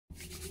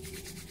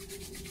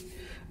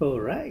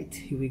Alright,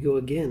 here we go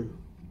again.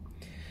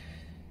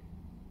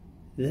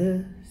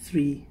 The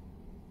 3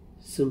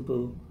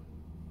 simple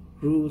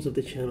rules of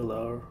the channel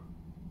are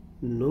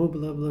no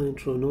blah blah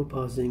intro, no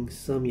pausing,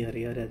 some yada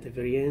yada at the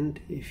very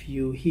end. If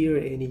you hear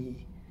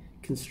any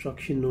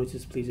construction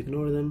noises, please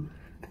ignore them.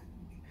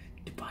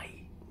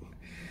 Goodbye.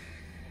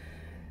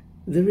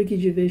 The Ricky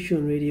Gervais Show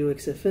on Radio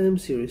XFM,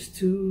 Series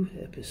 2,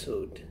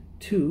 Episode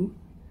 2,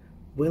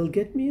 Well,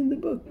 Get Me in the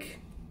Book.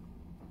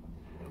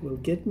 Well,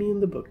 Get Me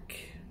in the Book.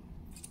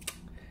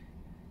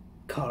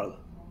 Carl.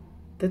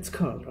 That's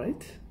Carl,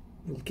 right?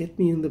 Will get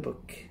me in the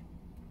book.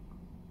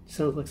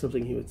 Sounds like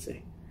something he would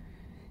say.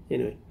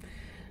 Anyway,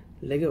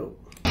 Lego.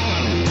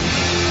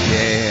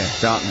 Yeah.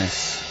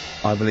 Darkness.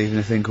 I believe in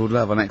a thing called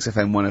love on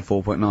XFM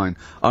 104.9.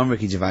 I'm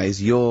Ricky Gervais.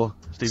 You're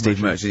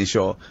Steve Merchant.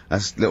 Sure.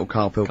 That's little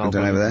Carl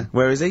Pilkington over there.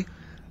 Where is he?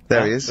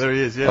 There he is. There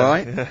he is, yeah. All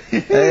right. Yeah.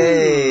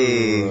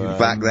 Hey!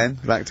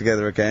 Back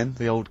together again.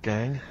 The old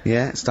gang.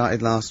 Yeah, it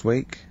started last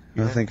week.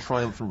 Yeah, I think.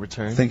 Triumphant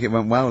return. I think it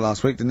went well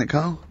last week, didn't it,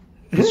 Carl?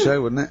 Good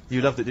show, wasn't it? You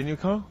loved it, didn't you,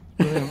 Carl?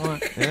 Yeah,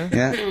 right. Yeah.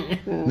 Yeah.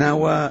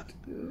 Now,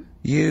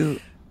 you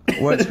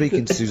weren't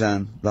speaking to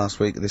Suzanne last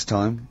week at this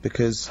time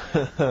because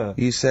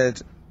you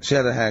said she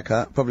had a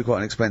haircut, probably quite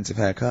an expensive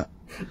haircut.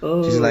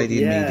 Oh, she's a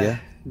lady in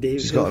media.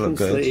 Dave She's got to look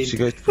good. Slade. She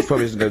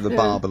probably doesn't go to the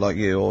barber like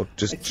you or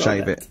just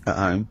shave it at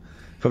home.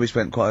 Probably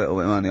spent quite a little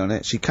bit of money on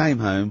it. She came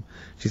home.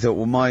 She thought,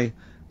 well, my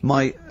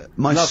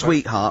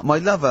sweetheart, my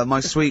lover, my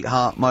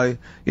sweetheart,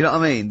 you know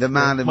what I mean? The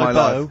man in my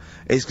life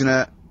is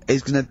gonna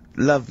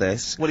love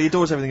this. Well, he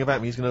adores everything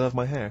about me. He's gonna love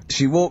my hair.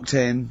 She walked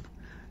in.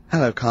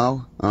 Hello,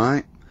 Carl.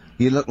 Alright?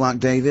 You look like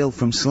Dave Hill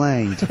from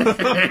Slade.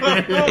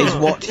 Is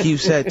what you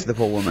said to the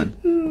poor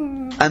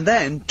woman. And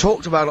then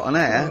talked about it on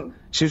air.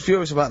 She was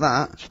furious about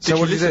that. So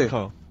what did you do?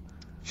 Carl?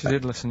 She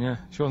did listen, yeah.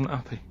 She wasn't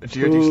happy. Did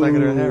you hear you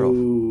slagging her hair off?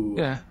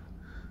 Yeah.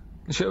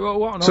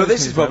 What So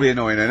this is probably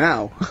annoying her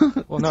now.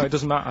 Well, no, it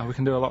doesn't matter. We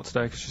can do a lot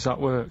today because she's at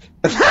work.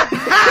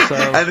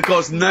 And of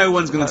course, no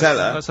one's going to tell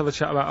her. Let's have a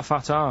chat about a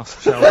fat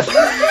arse, shall we?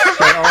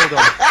 Hold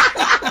on.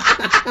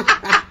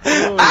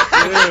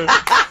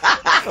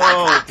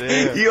 Oh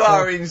dear. You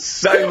are in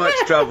so much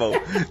trouble.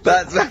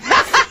 That's. Look,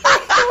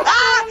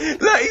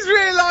 he's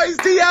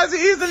realised he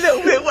is a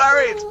little bit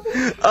worried.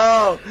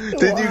 Oh,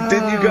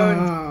 didn't you go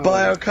and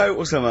buy her a coat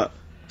or something?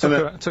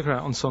 Took her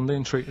out on Sunday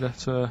and treated her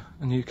to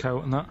a new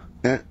coat and that.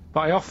 Yeah. But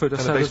I offered, I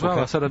said as well,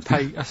 I said I'd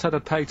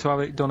pay to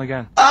have it done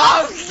again.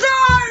 Oh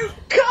no!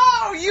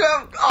 Carl, you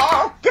have.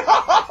 Oh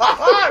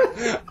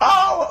God!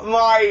 Oh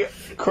my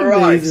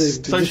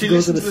Christ! So she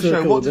listened to the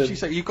show. What did she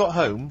say? You got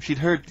home. She'd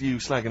heard you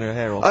slagging her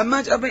hair off.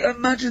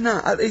 Imagine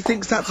that. He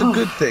thinks that's a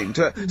good thing.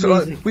 So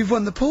like, we've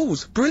won the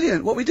pools.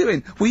 Brilliant. What are we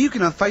doing? Well, you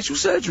can have facial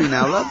surgery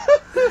now, love.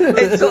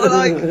 It's sort of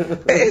like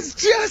it's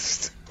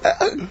just.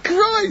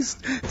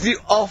 Christ! You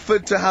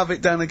offered to have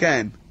it done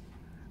again.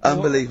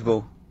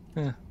 Unbelievable.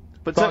 Yeah.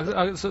 But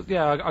I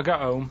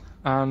got home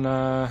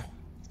and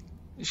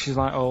she's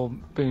like all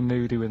being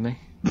moody with me,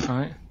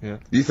 right? Yeah.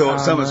 You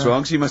thought something's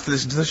wrong, so you must have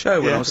listened to the show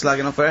when I was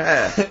slagging off her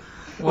hair.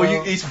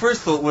 Well, his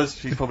first thought was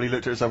she's probably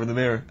looked at herself in the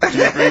mirror. She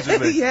agrees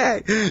with me. Yeah,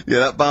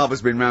 that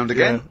barber's been round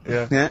again.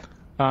 Yeah.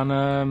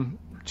 And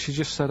she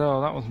just said,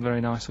 "Oh, that wasn't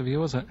very nice of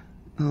you, was it?"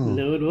 Oh.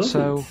 No, it wasn't.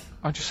 So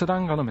I just said,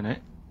 "Hang on a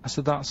minute." I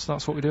said, "That's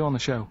what we do on the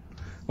show.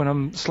 When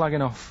I'm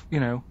slagging off, you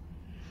know,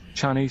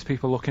 Chinese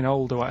people looking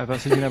old or whatever,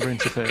 so you never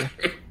interfere."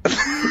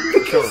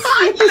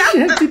 I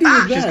love the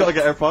fact she's got to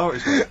get her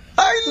priorities right.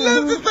 I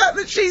love the fact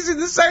that she's in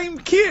the same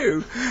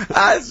queue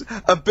as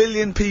a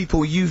billion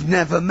people you've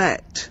never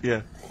met.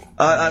 Yeah.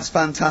 That's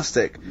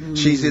fantastic.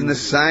 She's in the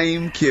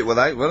same queue.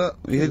 Well,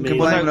 you can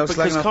complain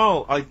because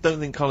Carl, I don't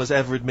think Carl has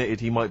ever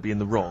admitted he might be in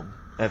the wrong.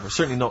 Ever.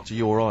 Certainly not to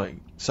your eye.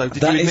 So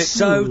did you admit? That is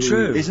so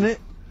true. Isn't it?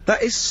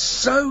 That is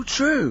so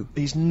true.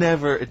 He's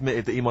never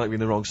admitted that he might be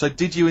in the wrong. So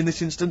did you, in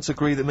this instance,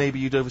 agree that maybe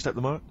you'd overstepped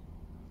the mark?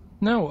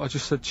 No, I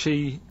just said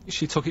she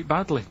took it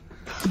badly.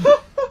 Do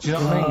you know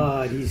what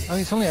I mean?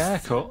 It's only a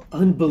haircut.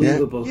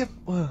 Unbelievable. Yeah,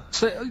 well.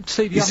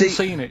 Steve, you haven't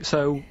seen it,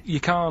 so you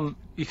can't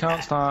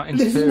start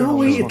interfering. There's no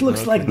way it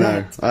looks like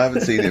that. No, I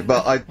haven't seen it,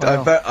 but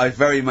I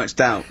very much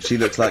doubt she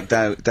looks like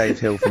Dave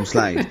Hill from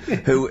Slade,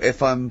 who,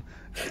 if I'm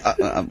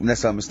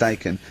unless I'm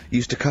mistaken,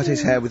 used to cut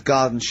his hair with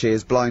garden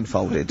shears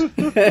blindfolded.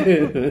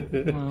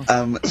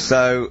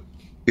 So,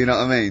 you know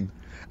what I mean?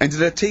 And did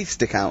her teeth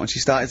stick out when she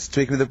started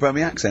speaking with a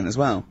Brummie accent as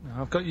well?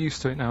 I've got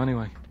used to it now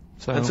anyway.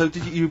 So. And so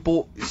did you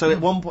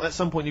at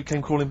some point you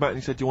came crawling back and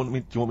you said, do you want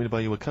me to buy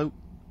you a coat?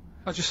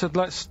 I just said,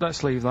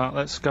 let's leave that,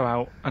 let's go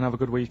out and have a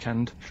good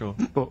weekend. Sure.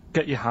 But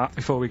get your hat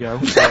before we go.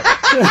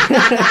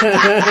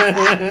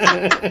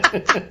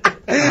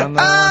 And,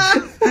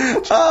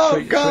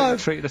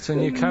 treated her to a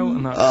new coat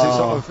and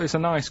that. It's a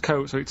nice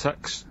coat, so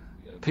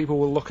people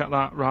will look at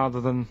that rather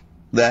than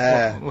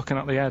looking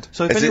at the head.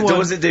 So if anyone...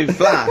 does it do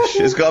flash?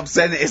 It's got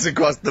obscenities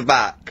across the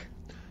back.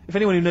 If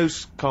anyone who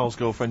knows Carl's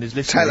girlfriend is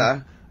listening... Tell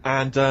her.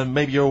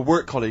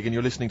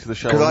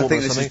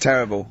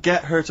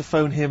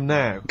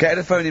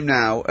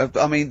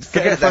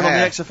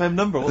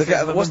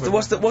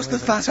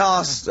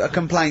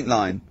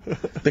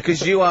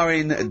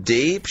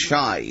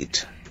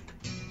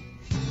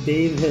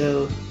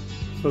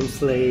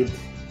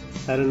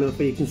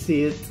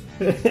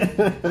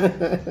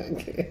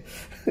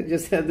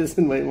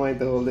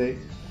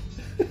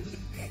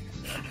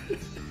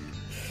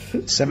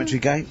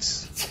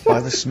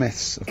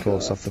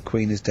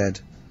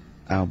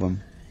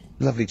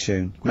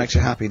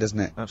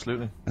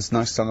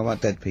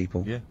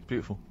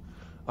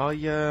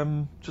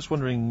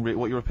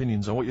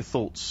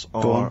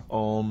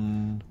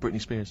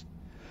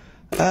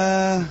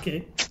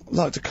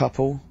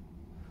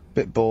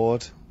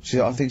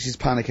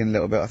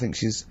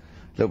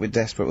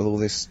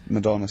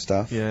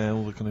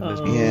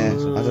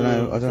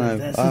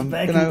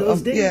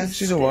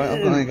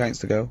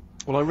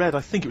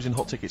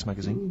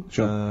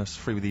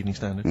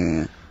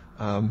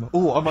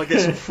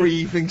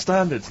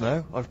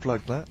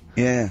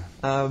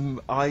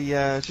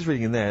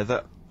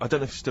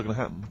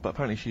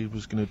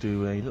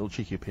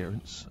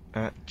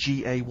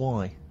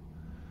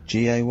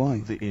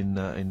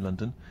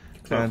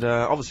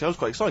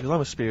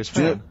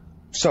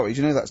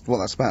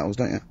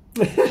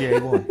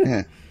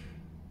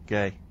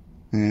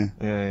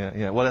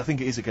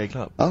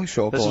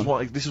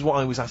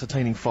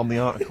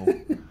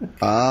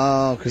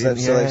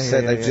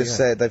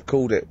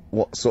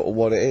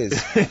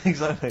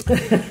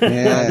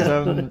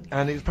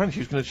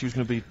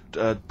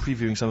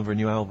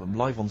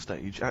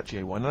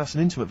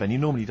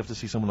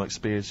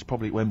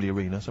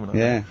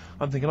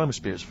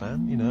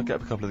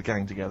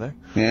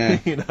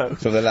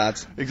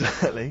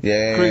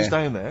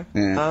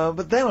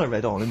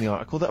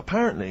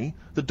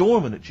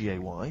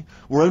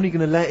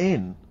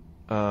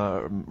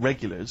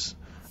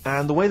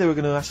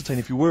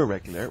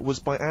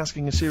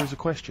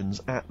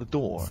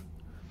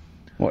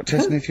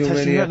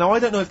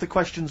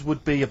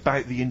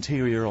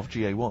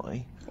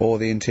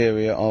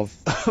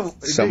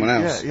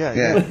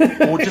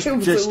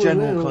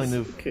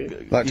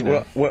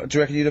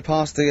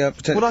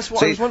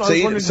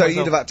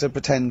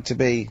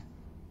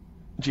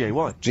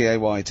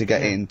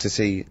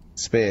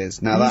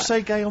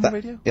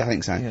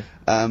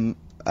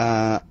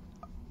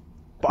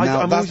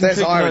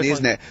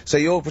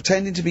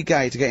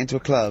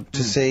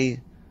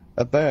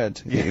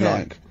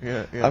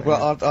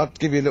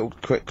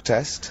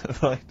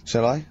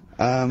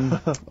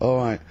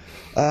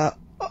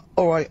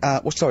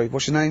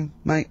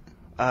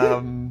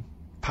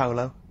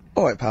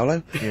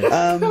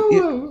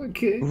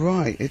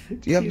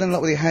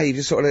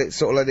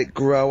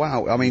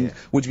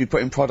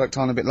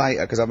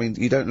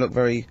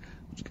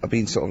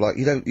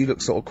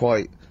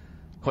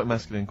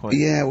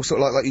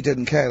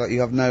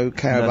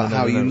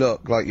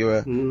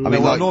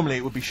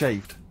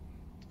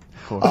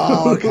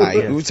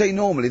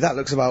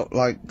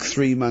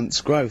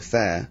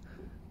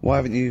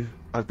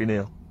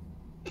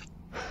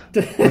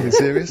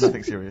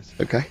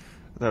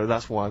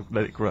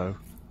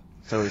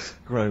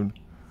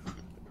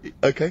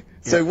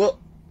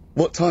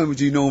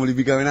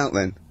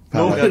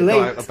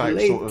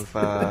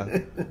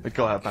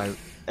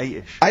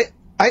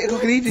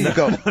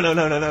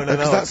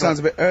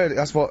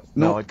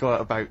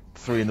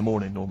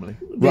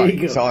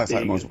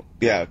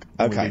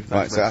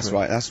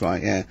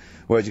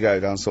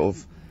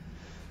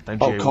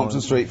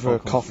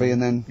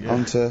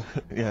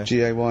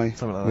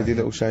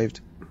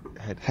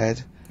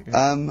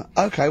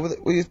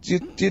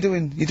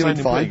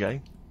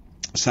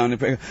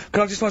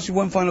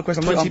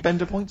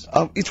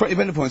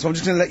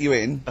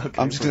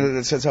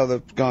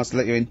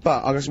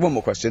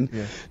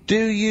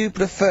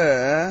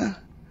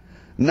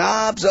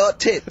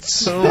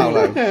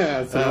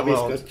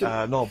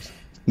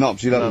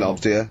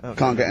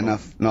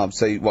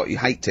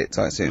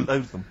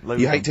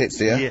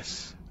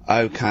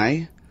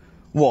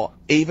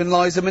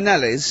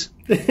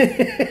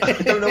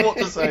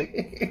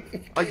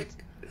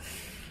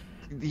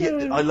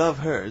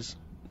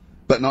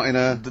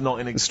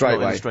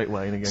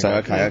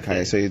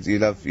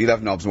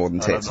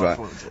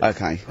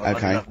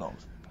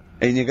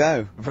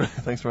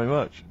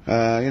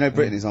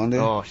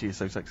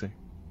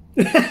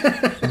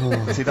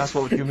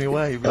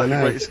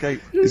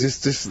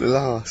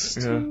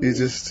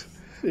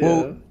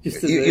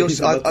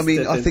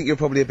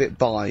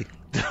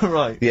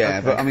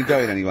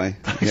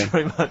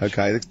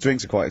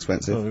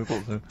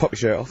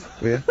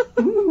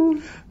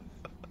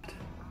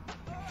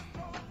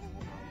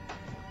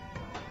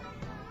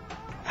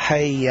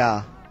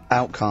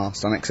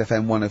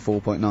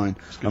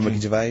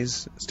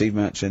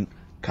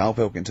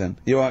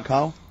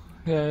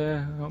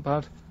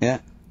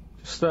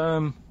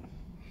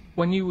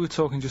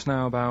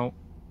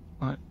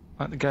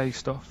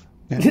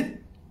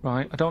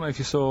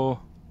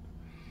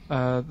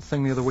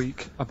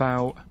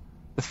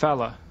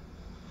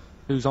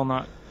 who's on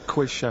that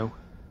quiz show.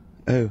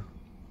 Who?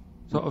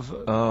 Sort of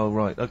Oh,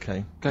 right,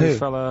 okay. gay Who?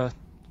 fella,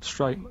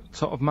 straight,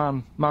 sort of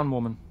man,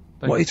 woman.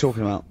 What are you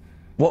talking about?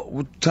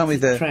 Tell me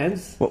the...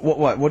 Trans?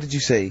 What did you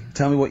see?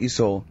 Tell me what you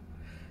saw.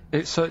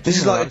 It's This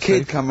is like a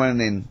kid come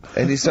running in,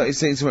 and he's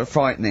seeing something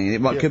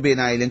frightening. Could be an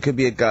alien, could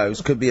be a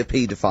ghost, could be a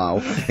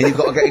paedophile, and you've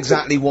got to get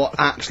exactly what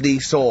actually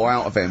saw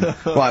out of him.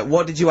 Right,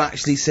 what did you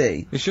actually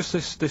see? It's just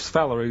this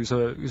fella who's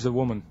a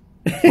woman.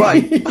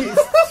 Right.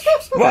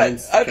 Right,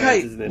 Trans,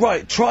 okay, isn't it?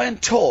 right, try and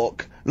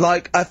talk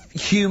like a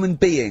human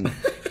being.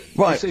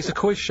 Right. It's a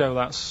quiz show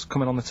that's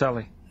coming on the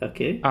telly,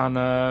 Okay.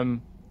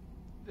 and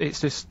it's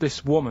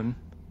this woman.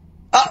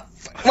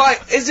 Right,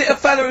 is it a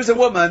fella who's a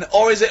woman,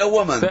 or is it a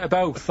woman? Bit of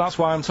both. That's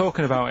why I'm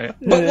talking about it.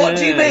 But what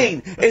do you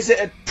mean? Is it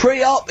a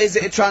pre-op? Is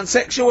it a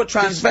transsexual, a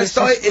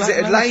transvestite? Is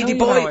it a lady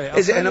boy?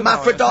 Is it an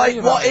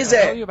hermaphrodite? What is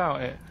I'll tell it? you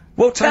about it.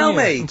 Well, tell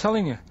me. I'm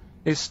telling you.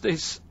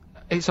 It's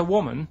a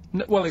woman.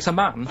 Well, it's a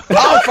man.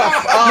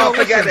 Oh,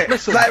 forget it.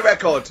 listen. Play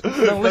record.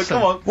 No, listen.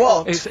 come on.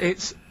 What?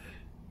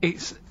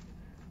 It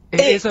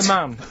is a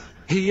man.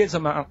 He is a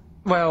man.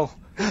 Well,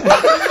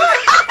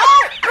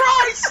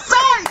 Christ's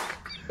sake!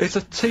 it's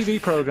a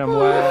TV program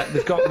where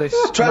they've got this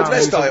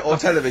Transvestite or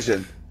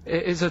television?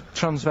 It is a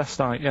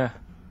transvestite, yeah.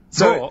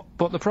 So-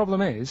 but the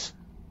problem is,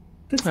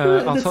 That's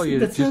I'll tell you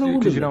that's just not a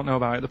because you woman. don't know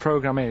about it. The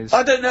program is.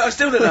 I don't know. I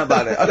still don't know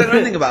about it. I don't know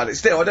anything about it.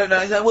 Still, I don't know.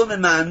 It's a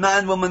woman, man,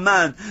 woman,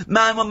 man,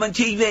 woman,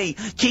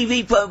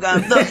 TV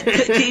program. Look,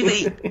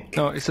 TV.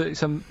 No,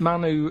 it's a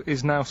man who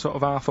is now sort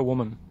of half a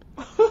woman.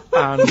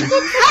 And A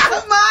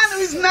man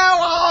who's now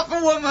half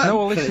a woman. no,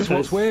 well, this is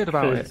what's weird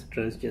about it.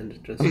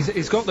 Transgender.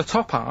 He's got the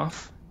top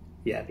half,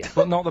 Yeah.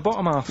 but not the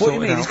bottom half. What do you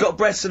sorted mean? out. He's got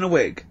breasts and a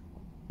wig,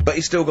 but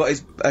he's still got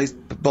his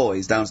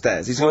boys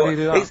downstairs. He's Why got do you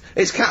do that?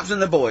 his caps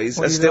and the boys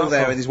What are do you do still that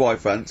there for? in his Y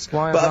fronts,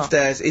 Why is but that?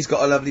 upstairs he's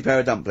got a lovely pair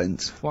of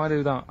dumplings. Why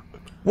do that?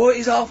 Well,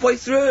 he's halfway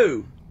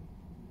through.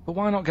 But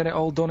why not get it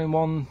all done in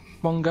one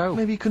go?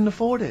 Maybe he couldn't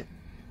afford it.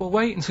 Well,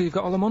 wait until you've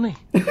got all the money.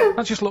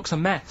 That just looks a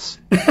mess.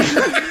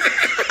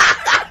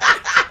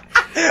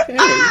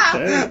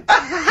 Hey.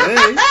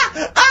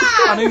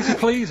 And who's he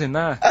pleasing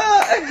there?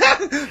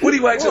 When he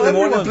wakes up in the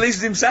morning and everyone.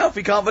 pleases himself,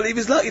 he can't believe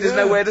his luck. He doesn't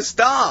know where to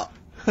start.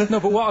 No,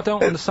 but what I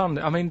don't understand,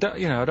 I mean,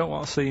 I don't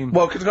want to see him.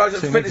 Well, can I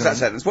just see him finish that ignorant.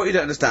 sentence? What you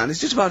don't understand is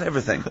just about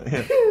everything.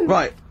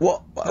 Right,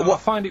 what? I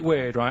find it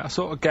weird, right? I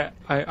sort of get,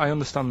 I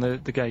understand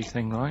the gay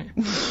thing, right?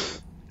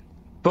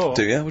 But,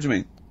 Do you? What do you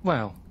mean?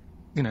 well,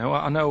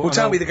 I know. Well,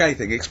 tell me the gay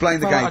thing. Explain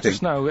the Well, gay I thing.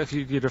 just know if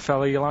you're a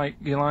fella, you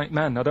like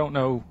men. I don't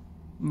know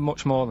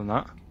much more than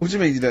that. What do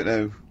you mean you don't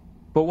know?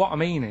 But what I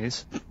mean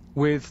is,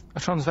 with a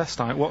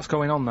transvestite, what's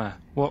going on there?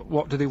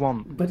 What do they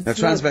want? But A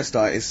it's not-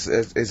 transvestite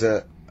is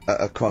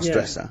a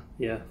cross-dresser.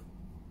 Yeah.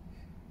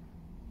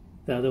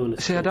 The other one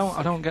is See, I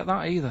don't get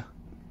that either.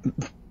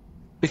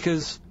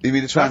 Because You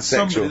mean a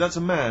transsexual? That's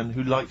a man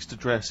who likes to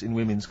dress in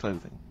women's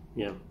clothing.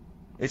 Yeah.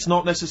 It's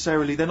not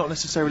necessarily, they're not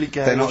necessarily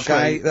gay. They're or not gay.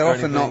 straight They're or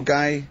often anything. not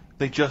gay.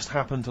 They just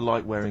happen to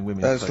like wearing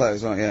women's Those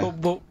clothes. clothes, aren't yeah.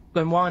 but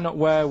then why not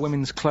wear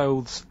women's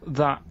clothes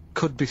that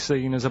could be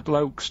seen as a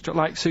bloke's,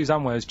 like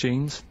Suzanne wears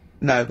jeans?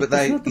 No, but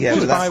they, not the yeah,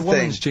 point. but that's Buy the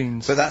women's thing.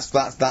 jeans. But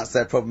that's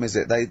their problem, is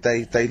it?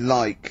 They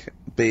like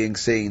being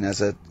seen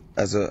as a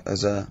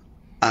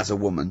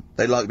woman.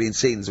 They like being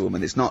seen as a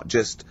woman. It's not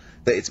just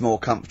that it's more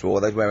comfortable,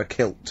 or they'd wear a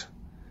kilt.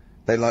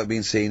 They like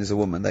being seen as a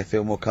woman. They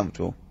feel more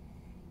comfortable.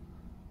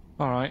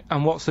 Alright,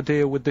 and what's the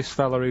deal with this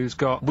fella who's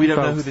got We don't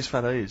know both? who this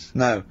fella is.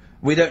 No,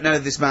 we don't know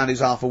this man who's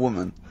half a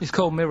woman. He's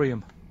called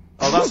Miriam.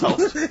 Oh, that's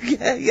helped.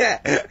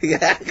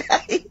 yeah.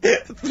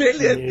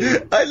 Brilliant. Yeah.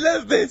 I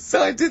love this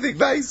scientific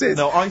basis.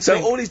 No, I so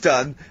think- all he's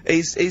done,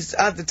 he's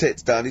had the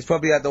tits done. He's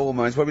probably had the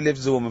hormones. Probably lived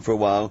as a woman for a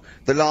while.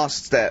 The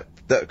last step,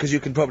 because you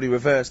can probably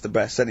reverse the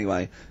breasts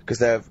anyway, because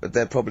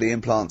they're probably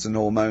implants and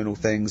hormonal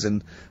things.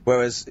 And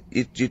whereas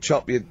you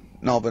chop your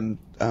knob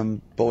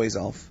and boys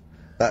off,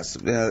 that's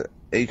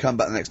you come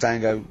back the next day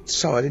and go,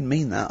 sorry, I didn't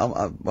mean that. I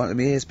wanted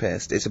my ears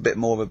pierced. It's a bit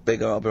more of a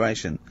bigger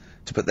operation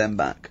to put them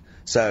back.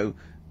 So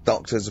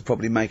doctors are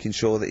probably making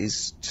sure that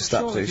he's just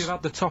up Surely to. if you've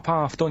had the top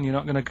half done, you're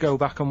not going to go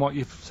back on what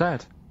you've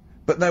said.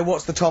 But no,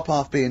 what's the top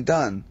half being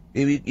done?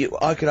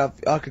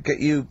 I could get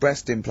you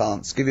breast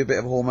implants, give you a bit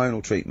of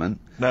hormonal treatment,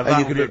 Now and that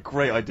you would could be a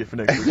great idea for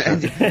next week.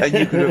 and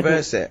you could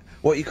reverse it.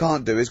 What you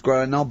can't do is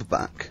grow a knob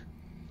back.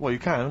 Well, you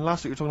can.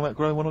 Last week we were talking about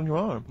growing one on your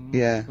arm.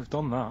 Yeah. We've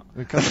done that.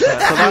 We can't do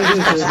that. So that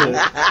is possible.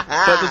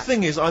 But the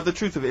thing is, the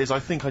truth of it is, I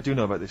think I do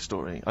know about this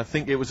story. I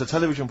think it was a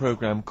television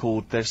program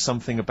called There's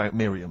Something About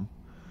Miriam.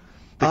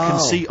 The Oh.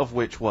 conceit of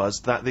which was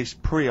that this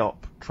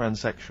pre-op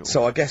transsexual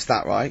So I guessed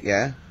that right.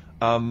 Yeah.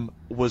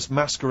 was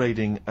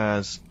masquerading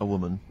as a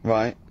woman,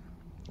 Right.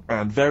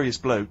 and various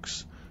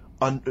blokes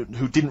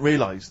who didn't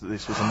realise that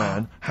this was a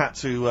man had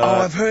to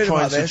I've heard try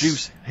about and this.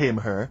 seduce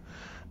her.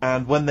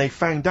 And when they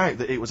found out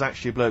that it was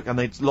actually a bloke, and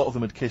a lot of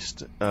them had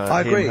kissed I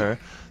agree. her,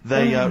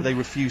 they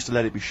refused to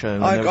let it be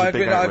shown. I and there was a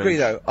big agree. I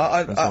agree outrage though.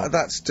 and so on.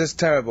 That's just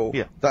terrible.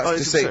 Yeah. That's Oh,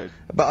 it's deceit. absurd.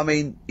 But I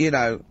mean,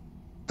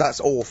 that's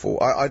awful.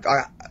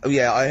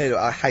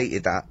 I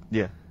hated that.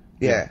 Yeah.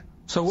 Yeah.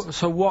 So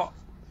what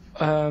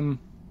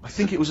I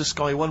think it was a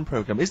Sky One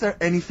programme. Is there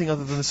anything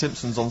other than The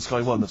Simpsons on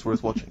Sky One that's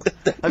worth watching?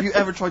 Have you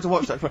ever tried to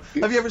watch that?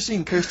 Have you ever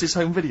seen Kirsty's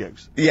home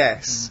videos?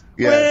 Yes.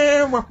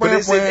 Yeah. But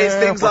it's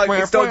things like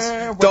it's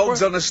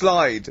dogs on a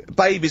slide,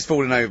 babies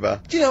falling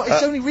over. Do you know,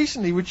 it's only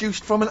recently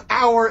reduced from an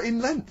hour in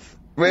length.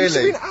 It used to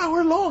be Really? an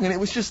hour long, and it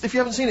was just, if you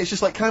haven't seen it, it's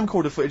just like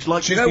camcorder footage,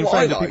 like Do you know what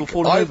I like? people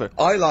falling over.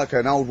 I like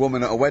an old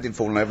woman at a wedding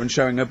falling over and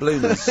showing her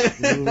bloomers.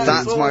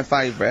 That's my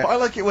favourite. But I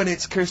like it when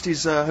it's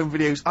Kirsty's home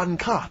videos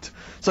uncut.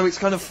 So it's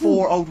kind of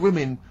 4 old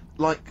women,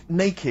 like,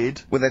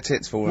 naked, With their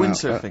tits falling out.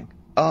 windsurfing.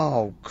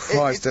 Oh,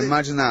 Christ,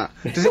 imagine that.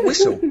 Does it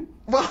whistle?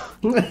 Well,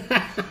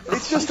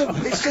 it's just, I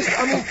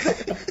mean,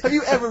 have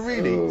you ever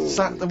really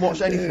sat and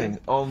watched anything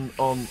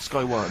on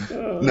Sky One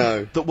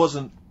No. that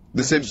wasn't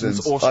The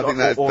Simpsons. or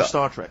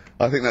Star Trek?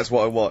 I think that's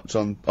what I watch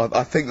on.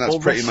 I think that's Or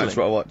pretty much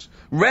wrestling. what I watch.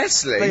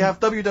 Wrestling? They have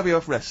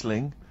WWF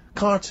wrestling,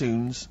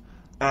 cartoons,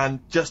 and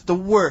just the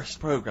worst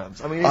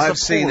programs. I mean, it's I've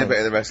seen a appalling. bit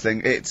of the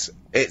wrestling. It's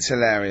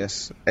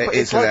hilarious. But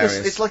It's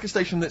hilarious. It's like a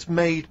station that's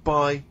made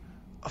by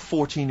a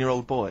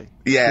 14-year-old boy.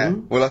 Yeah.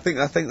 Well, I think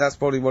that's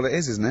probably what it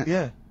is, isn't it?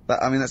 Yeah.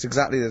 I mean, that's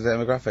exactly the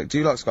demographic. Do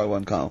you like Sky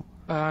One, Carl?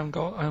 I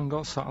haven't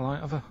got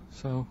satellite ever,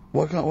 so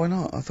Why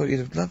not? I thought you'd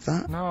have loved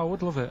that. no, I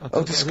would love it.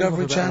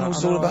 Discovery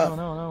Channel's all about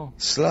No,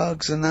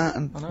 slugs and that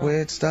and I know.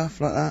 weird stuff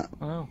like that.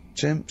 I know.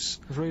 Chimps.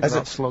 I was reading There's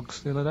about a-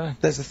 slugs the other day.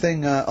 There's a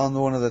thing on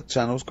one of the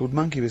channels called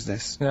Monkey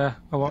Business. Yeah,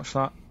 I watched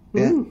that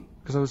Yeah.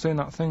 because I was doing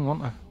that thing,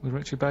 wasn't I, with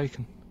Richie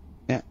Bacon?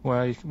 Yeah.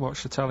 Where you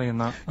watch the telly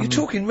and that. You're and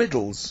talking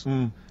riddles.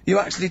 Mm. You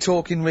actually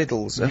talk in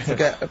riddles and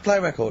play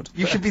a record.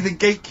 You should be the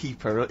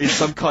gatekeeper in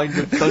some kind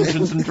of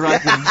Dungeons and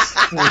Dragons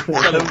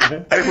kind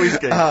of quiz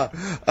game.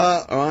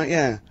 Alright,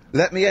 yeah.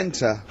 Let me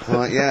enter.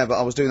 Right, yeah, but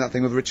I was doing that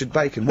thing with Richard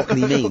Bacon. What can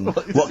he mean?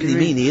 What can he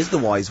mean? He is the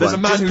wise There's one.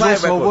 a man Just who's play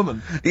also a record.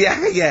 woman.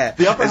 Yeah, yeah.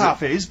 The upper There's a-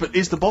 half is, but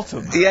is the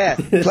bottom. Yeah,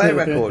 play a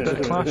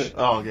record. Clash.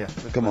 Oh, yeah.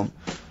 Come on.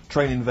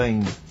 Train in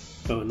Vain,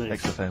 Oh,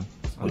 nice. XFM.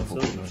 Good song,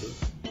 104.9.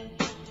 also.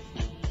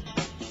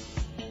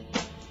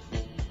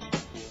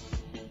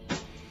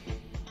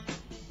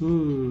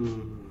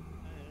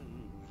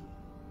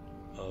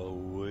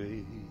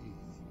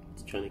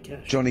 It's Johnny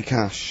Cash. Johnny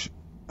Cash,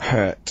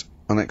 Hurt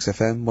on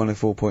XFM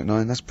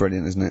 104.9. That's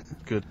brilliant, isn't it?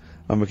 Good.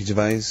 I'm Ricky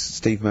Gervais,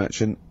 Steve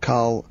Merchant,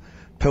 Carl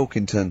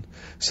Pilkington.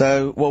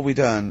 So, what have we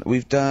done?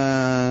 We've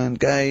done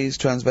gays,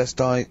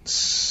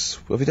 transvestites.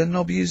 Have we done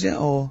knobbies yet,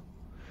 or?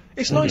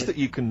 It's nice that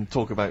you can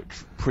talk about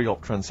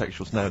pre-op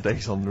transsexuals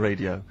nowadays on the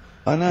radio.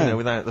 I know. You know,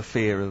 without the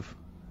fear of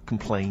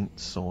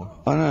complaints or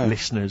I know.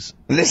 listeners.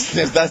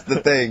 Listeners, that's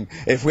the thing.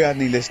 If we had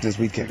any listeners,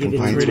 we'd get Give it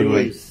complaints, really wouldn't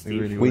we? ways,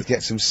 Steve. really We'd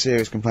get some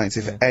serious complaints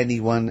if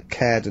anyone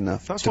cared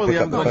enough That's to why we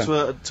pick up haven't the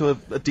phone. gone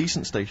to a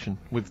decent station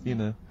with, you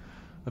know,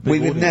 a big We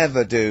would audience.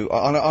 never do,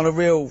 on a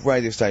real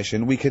radio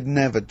station, we could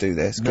never do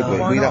this, could No. we?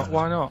 Why We'd not? have-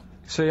 Why not?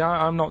 See,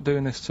 I'm not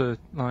doing this to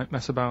like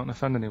mess about and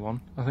offend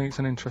anyone. I think it's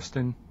an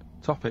interesting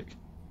topic.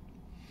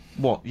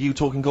 What? You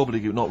talking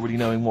gobbledygook, not really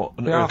knowing what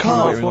on Yeah, earth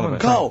Carl, you're going on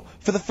about? Carl,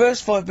 for the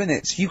first 5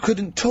 minutes, you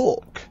couldn't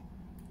talk.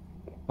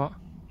 What?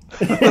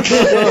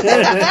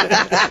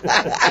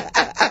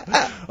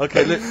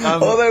 Okay, look,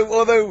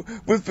 Although,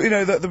 with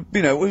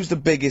who's the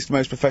biggest,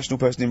 most professional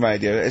person in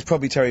radio? It's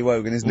probably Terry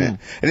Wogan, isn't it?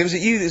 And it was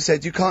you that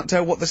said you can't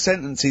tell what the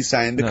sentence he's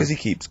saying because he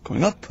keeps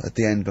coming up at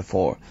the end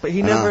before. But he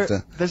and never-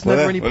 after. there's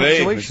never any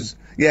punctuation.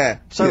 Yeah.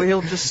 so yeah.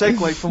 he'll just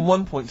segue from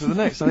one point to the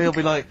next. So he'll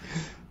be like,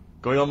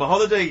 going on my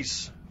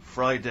holidays,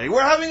 Friday.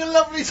 We're having a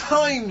lovely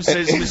time,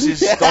 says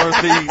Mrs.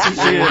 Dorothy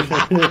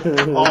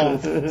Sheehan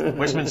of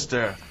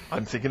Westminster.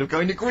 I'm thinking of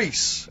going to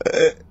Greece.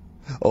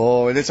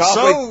 Oh, and it's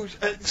halfway.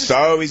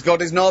 So he's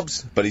got his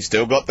knobs, but he's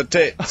still got the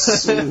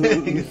tits.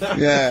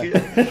 Yeah.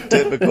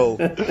 Typical.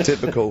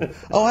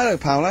 Oh, hello,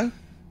 Paolo.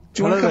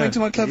 Do you want to come into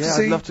my club yeah, to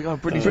see? I'd love to go. I'm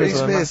Britney Britney Spears.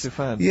 I'm a Spears. massive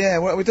fan. Yeah,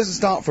 well, it doesn't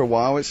start for a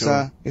while. It's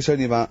it's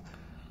only about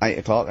 8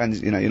 o'clock, and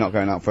you know you're not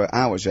going out for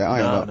hours yet.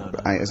 No.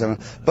 8 or 7.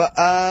 But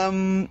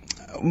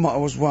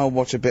might as well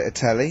watch a bit of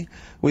telly.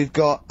 We've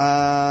got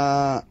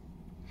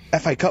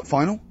FA Cup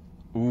final.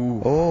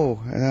 Ooh. Oh,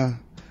 yeah.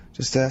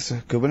 Just that's a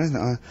good one, isn't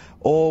it?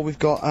 Or we've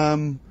got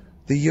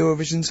the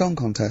Eurovision Song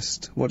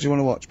Contest. What do you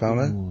want to watch,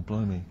 Paolo? Ooh,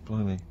 blimey.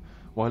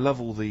 Well, I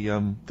love all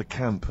the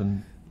camp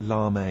and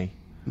lame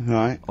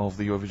Right. of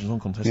the Eurovision Song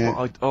Contest.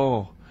 Yeah.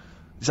 But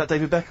is that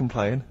David Beckham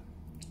playing?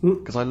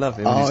 Because I love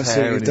him. Oh, and I his see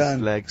hair what you've and done.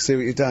 his legs. See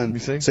what you've done. You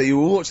see? So you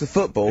will watch the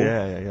football,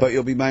 Yeah. but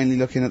you'll be mainly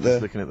looking at Just the.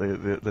 looking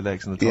at the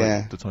legs and the tight,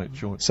 Yeah. the tight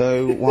shorts.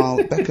 So while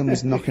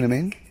Beckham's knocking them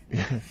in,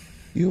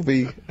 you'll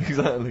be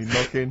Exactly,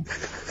 knocking.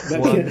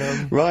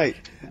 right.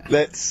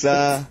 Let's.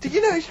 Did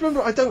you know? You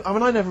remember?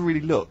 I never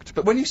really looked,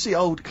 but when you see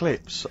old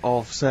clips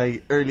of,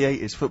 say, early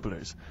 '80s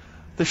footballers,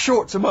 the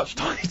shorts are much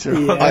tighter.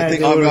 Yeah. I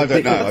think I don't know.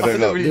 I don't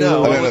know. really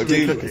know. I I don't know. wasn't Do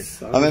you- looking.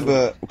 I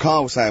remember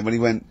Carl was saying when he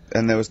went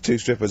and there was 2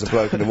 strippers, a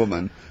bloke and a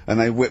woman, and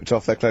they whipped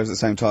off their clothes at the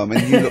same time,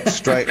 and you looked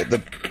straight at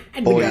the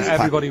boys. Yeah, pack.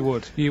 everybody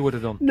would. You would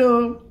have done.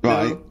 No.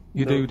 Right. No,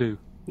 You no, do.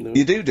 No.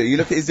 You do. You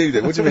look at his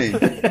doo-doo. What do you mean?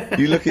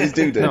 You look at his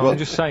doo-doo. No, What? I'm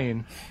just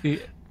saying.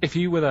 If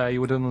you were there,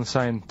 you would have done the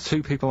same.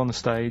 2 people on the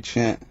stage,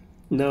 Yeah.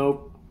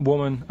 No.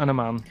 woman and a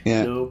man.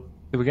 Yeah. No.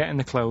 They were getting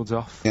the clothes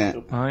off. Yeah.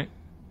 Right.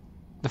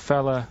 the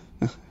fella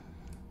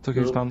took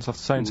his pants off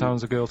the same time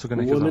as the girl took her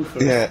knickers Woman off.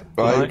 first. Yeah, right.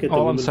 Right? Look at the All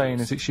I'm woman saying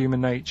first. is it's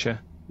human nature.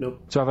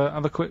 Nope. So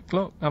have a quick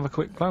look, have a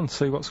quick glance,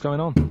 see what's going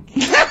on.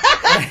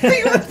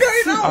 See what's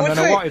going on? And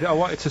then I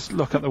wanted to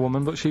look at the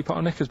woman, but she put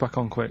her knickers back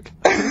on quick.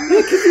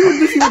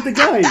 This is the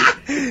guy.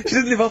 She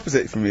didn't live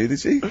opposite from you, did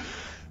she?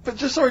 But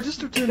just to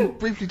return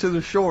briefly to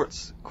the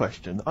shorts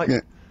question. Yeah.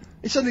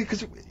 It's only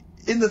because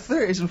in the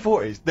 30s and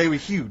 40s they were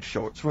huge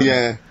shorts, weren't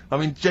Yeah. they? I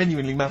mean,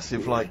 genuinely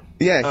massive. Like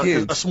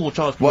Huge. A small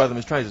child could wear them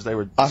as trousers. They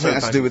were. I so think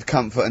that's to do baggy. with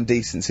comfort and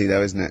decency,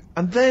 though, isn't it?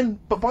 And then,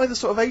 but by the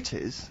sort of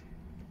 80s,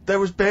 there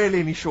was barely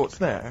any shorts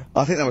there.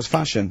 I think that was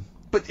fashion.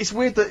 But it's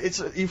weird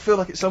that you feel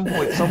like at some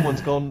point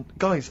someone's gone,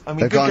 guys. I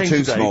mean, They've good gone game too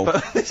today, small.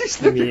 But this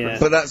is ludicrous. Yeah.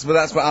 But that's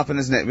what happened,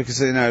 isn't it? Because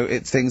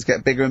things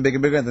get bigger and bigger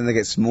and bigger, and then they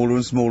get smaller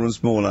and smaller and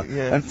smaller.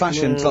 Yeah. And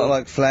fashion's Yeah.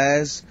 like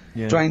flares,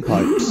 Yeah. drain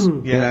pipes,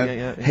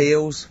 Yeah.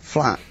 heels,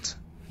 flat,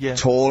 Yeah.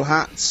 tall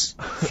hats,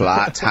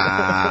 flat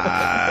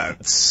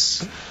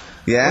hats. What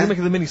Yeah. do you make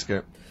of the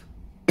miniskirt?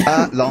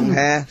 Long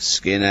hair,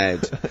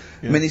 skinhead.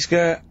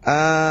 Miniskirt,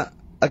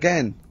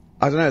 again,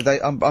 I don't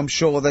know, I'm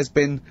sure there's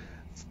been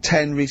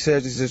 10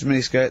 resurgences of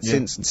miniskirts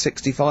since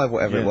 65,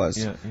 whatever it was.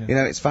 Yeah. You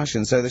know, it's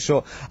fashion, so the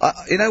short...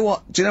 you know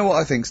what? Do you know what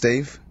I think,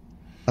 Steve?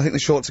 I think the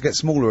shorts will get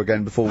smaller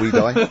again before we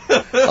die.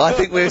 I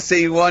think we'll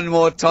see one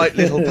more tight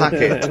little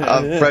packet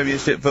of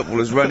Premiership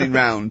footballers running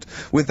round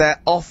with their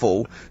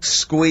offal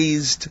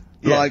squeezed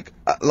like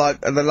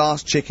the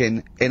last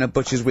chicken in a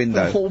butcher's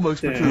window.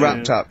 Almost protruding.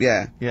 Wrapped up,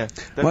 yeah. Yeah. Well,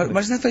 definitely.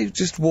 imagine if they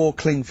just wore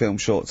cling film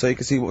shorts so you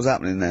could see what was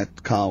happening there,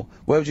 Carl.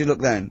 Where would you look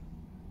then?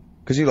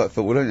 Because you like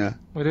football, don't you?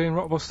 We're doing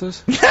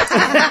Rockbusters.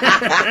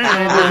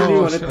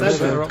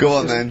 Go Go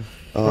on then.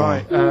 Oh,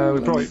 Right, we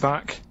brought it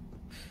back.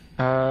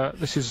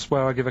 This is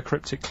where I give a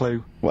cryptic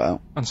clue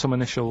well. and some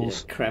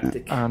initials,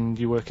 Cryptic. and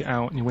you work it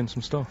out and you win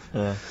some stuff.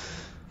 Yeah.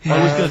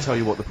 I was going to tell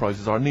you what the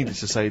prizes are. Needless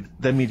to say,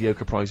 they're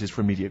mediocre prizes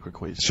for a mediocre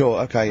quiz.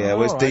 Sure, okay, yeah.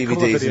 Well, it's alright, colour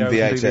DVDs and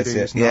videos and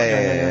VHS, DVDs yeah.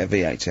 and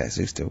Yeah, VHS,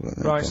 who's still got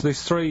that? Right, so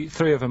there's three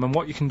of them, and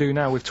what you can do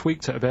now, we've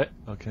tweaked it a bit.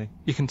 Okay.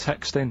 You can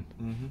text in.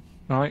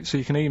 Right, so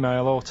you can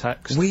email or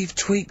text. We've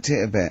tweaked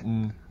it a bit.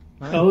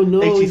 Oh no,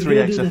 he's 83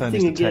 gonna do the XFM is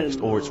thing the again.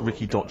 text, or it's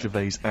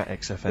ricky.gervais at I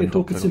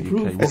hope it's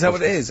improved. xfm.co.uk. Is that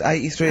what it is?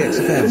 83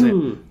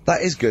 XFM?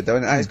 That is good, though,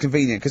 and it's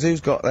convenient, because who's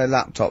got their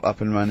laptop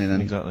up and running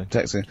and Exactly.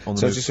 texting? On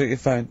the So move. just with your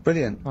phone.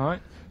 Brilliant.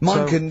 Alright. Mine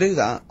So- couldn't do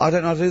that. I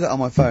don't know how to do that on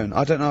my phone.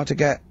 I don't know how to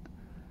get...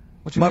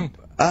 What do you mean?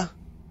 What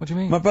do you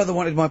mean? My brother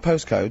wanted my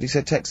postcode. He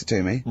said text it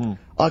to me.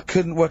 I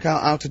couldn't work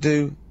out how to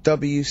do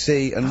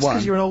WC and That's 1.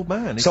 because you're an old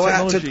man. It's So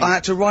technology. I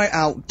had to write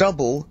out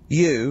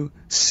WC1.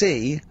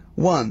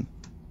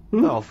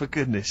 Oh, for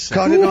goodness sake.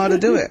 'Cause I didn't know how to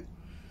do it.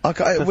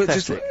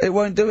 Pathetic. It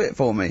won't do it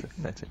for me.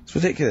 Pathetic. It's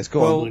ridiculous.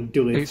 Go Well, on.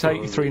 do it it's for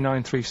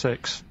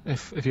 83936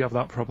 if you have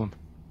that problem.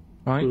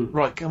 Right?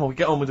 Right, come on, we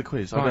get on with the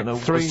quiz. I Right, don't know.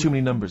 There's too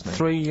many numbers now.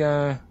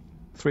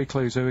 Three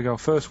clues, here we go.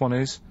 First one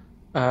is,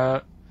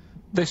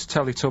 this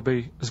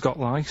Teletubby has got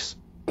lice.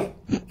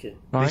 Okay.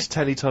 Right? This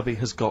Teletubby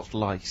has got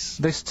lice.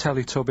 This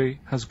Teletubby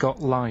has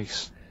got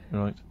lice.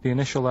 Right. The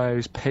initial there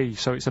is P,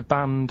 so it's a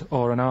band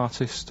or an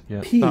artist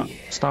Yeah. P. that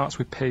starts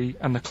with P,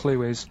 and the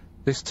clue is,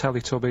 this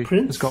Teletubby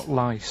Prince? has got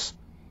lice.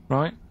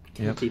 Right?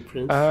 Candy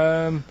Prince.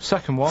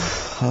 Second one,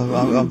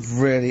 I'm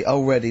really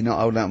already not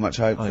holding out much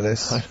hope I for know,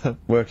 this. I know.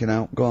 Working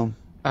out. Go on.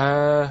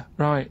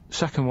 right,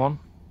 second one.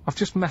 I've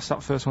just messed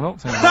that first one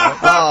up. Thing, right?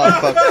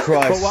 Oh, for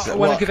Christ. But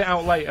when I give it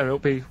out later,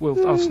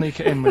 I'll sneak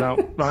it in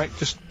without, right?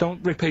 Just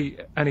don't repeat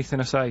anything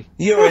I say.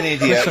 You're an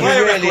idiot. Listen, You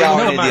really are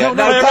an no, idiot.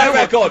 no, No, play a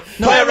record.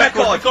 No, Play a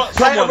record. record.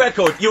 Play a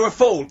record. You're a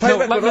fool. Play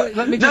a No, record.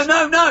 let me just...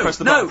 No, Press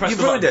the no, button, press you've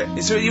the ruined button.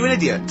 it. You're an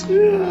idiot.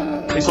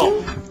 It's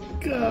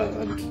off.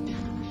 God.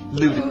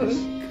 Ludicrous.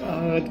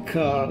 God,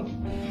 Carl.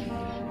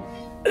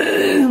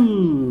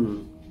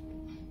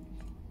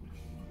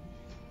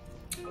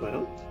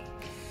 Well,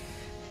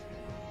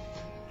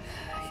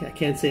 I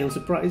can't say I'm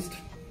surprised.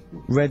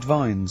 Red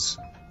Vines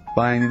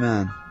by Amy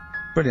Mann.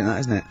 Brilliant, that,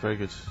 isn't it? Very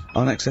good.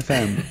 On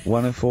XFM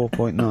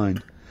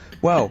 104.9.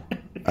 Well,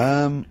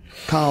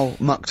 Carl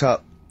mucked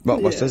up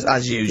Rockbusters Yeah,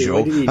 as okay, usual.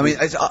 what did he I mean,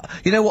 do? it's,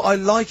 you know what? I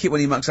like it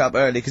when he mucks it up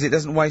early because it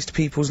doesn't waste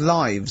people's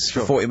lives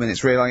Sure. for 40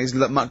 minutes realising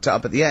he's mucked it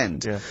up at the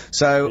end. Yeah.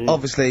 So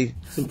obviously,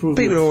 Improvement.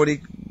 people are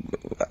already.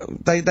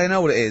 They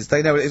know what it is.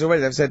 They know what it is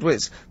already. They've said, well,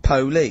 it's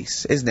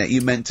police, isn't it?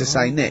 You meant to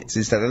say nits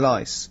instead of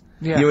lice.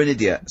 Yeah. You're an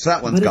idiot. So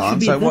that one's But it gone. should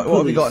be So the what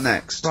have we got police.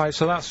 next? Right,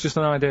 so that's just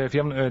an idea. If you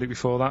haven't heard it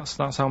before, that's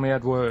how my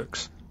head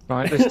works.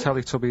 Right, this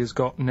Teletubby has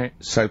got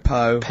nits. So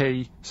Po.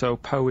 P, so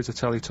Po is a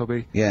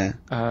Teletubby. Yeah.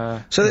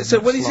 So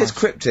and when he that's says lice.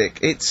 cryptic,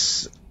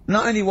 it's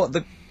not only what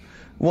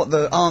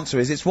the answer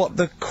is, it's what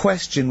the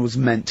question was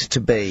meant to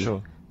be.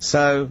 Sure.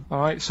 So,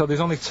 Alright, so there's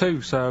only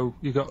two, so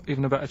you've got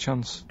even a better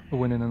chance of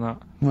winning than that.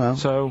 well,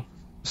 So,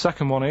 the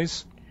second one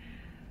is,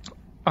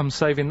 I'm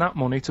saving that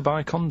money to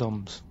buy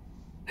condoms.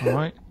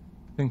 Alright?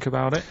 Think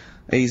about it.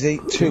 Easy,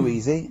 too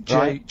easy.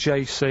 Right.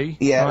 JC.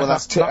 Yeah, right, well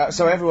that's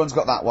so everyone's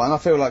got that one. I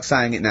feel like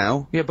saying it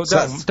now. Yeah, but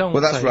so don't.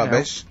 Well, that's say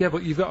rubbish. Yeah,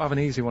 but you've got to have an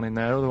easy one in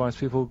there, otherwise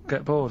people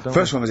get bored. Don't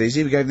First they? one was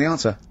easy. We gave them the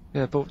answer.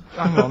 Yeah, but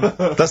hang on.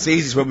 That's the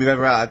easiest one we've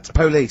ever had.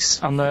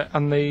 Police. And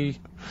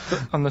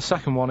the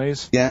second one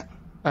is Yeah.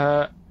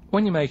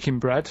 when you're making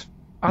bread,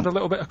 add a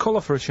little bit of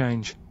colour for a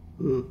change.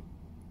 All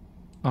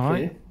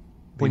right. Okay.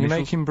 When you're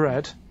initials? making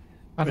bread,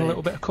 add a Bread.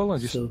 little bit of colour.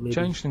 Just So maybe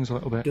change things a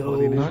little bit. dough, What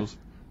are the initials?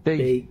 D.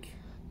 Bake.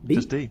 B.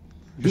 Just D.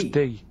 Just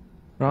D.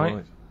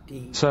 Right.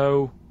 D.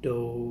 So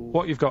Dough.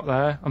 what you've got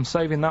there, I'm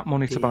saving that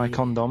money to buy D.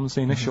 condoms.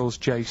 The initials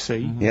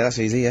JC. Yeah, that's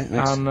easy. Yeah.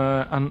 Next.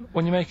 And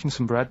when you're making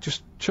some bread,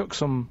 just chuck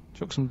some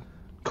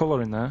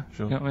colour in there.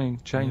 Sure. You know what I mean?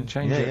 Change it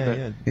a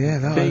bit. Yeah,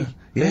 that, B.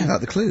 yeah,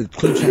 like the clue.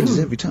 Clue changes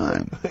every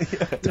time.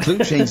 The clue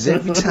changes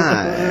every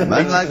time.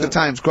 Unlike the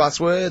Times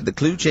crossword, the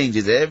clue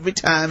changes every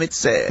time it's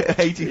said.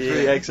 83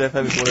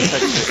 XFM if you want to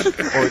text it,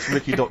 or it's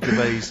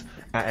ricky.gervais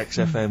at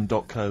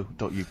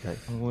xfm.co.uk.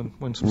 I'll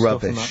win some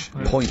Rubbish. stuff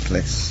on that.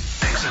 Pointless.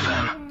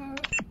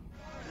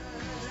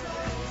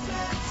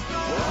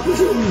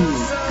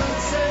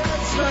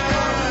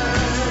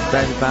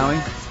 David Bowie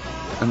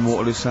and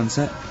Waterloo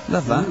Sunset.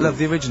 Love that. Love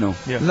the original.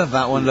 Yeah. Love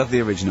that one. Love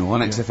the original.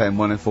 On XFM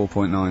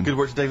 104.9. Good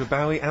work to David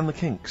Bowie and the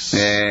Kinks.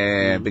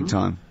 Yeah, big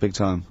time. Big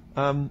time.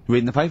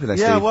 Reading the paper there,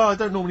 Yeah, Steve. well, I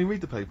don't normally read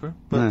the paper,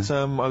 but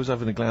I was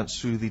having a glance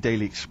through the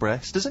Daily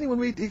Express. Does anyone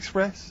read the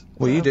Express?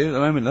 Well, you do at the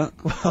moment,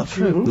 look. Well,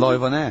 true.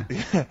 Live on air.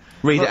 Yeah.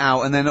 Read it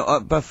out, and then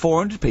about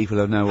 400 people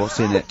will know what's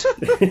in it.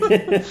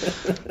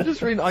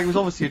 Just reading, I was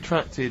obviously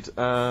attracted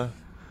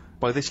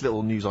by this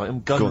little news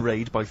item: gun Go on.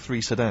 raid by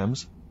 3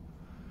 Saddams.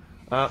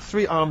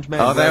 3 armed men.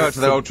 Oh, they're up to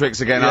their old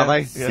tricks again, are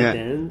they? Yeah.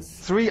 Dance.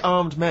 3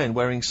 armed men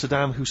wearing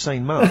Saddam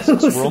Hussein masks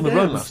were on the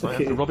run last night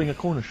after robbing a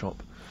corner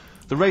shop.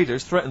 The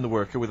raiders threatened the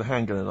worker with a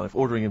handgun and a knife,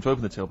 ordering him to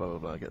open the till, blah, blah,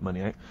 blah, get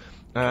money out.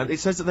 And it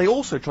says that they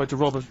also tried to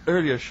rob an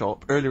earlier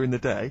shop earlier in the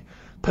day.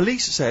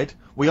 Police said,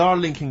 we are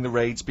linking the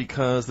raids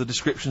because the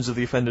descriptions of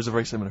the offenders are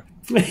very similar.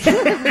 What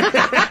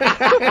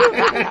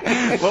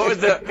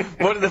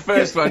did the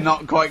first one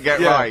not quite get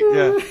right?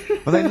 Yeah.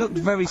 Well, they looked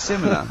very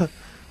similar.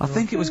 I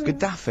think it was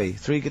Gaddafi,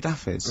 3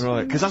 Gaddafis.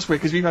 Right, because that's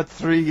weird, because we've had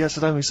 3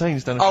 Saddam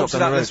Husseins down a Oh, shop so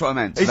down the road. that's what I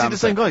meant. Is it Saddam the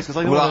same guys? Because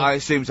I don't well, wanna, I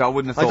assumed so. I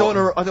wouldn't have I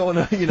thought. don't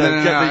want to, you know,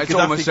 No, get it's the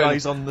almost Gaddafi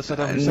guys on the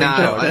Saddam Hussein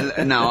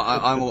charge. No,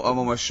 I'm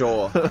almost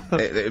sure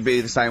it'd be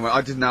the same way.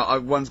 I didn't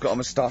know. One's got a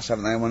moustache,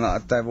 haven't they? And one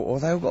like they all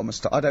got a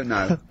moustache. I don't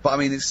know. But I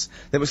mean,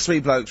 there was 3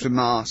 blokes with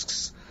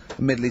masks,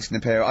 Middle Eastern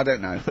appearance. I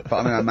don't know. But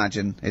I mean, I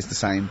imagine it's the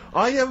same.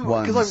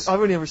 Because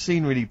I've only ever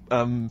seen really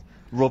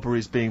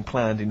robberies being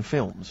planned in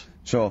films.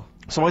 Sure.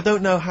 So I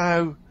don't know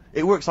how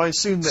it works. I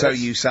assume that. So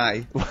you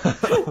say.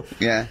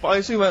 Yeah. But I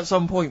assume at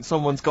some point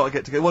someone's got to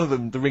get together. One of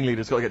them, the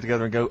ringleader's got to get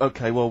together and go,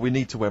 okay, well, we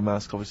need to wear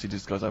masks, obviously, to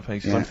disguise our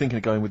faces. Yeah. I'm thinking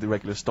of going with the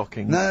regular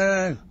stockings.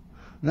 No.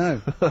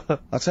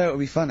 I'll tell you it would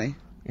be funny.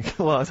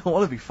 Well, I don't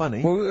want to be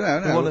funny. Well,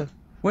 no.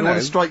 We want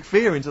to strike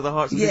fear into the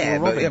hearts of people who are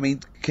but robbing. I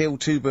mean, kill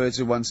 2 birds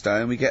with 1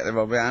 stone. We get the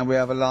robbery and we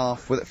have a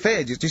laugh with it.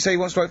 Fear? Do you say you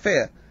want to strike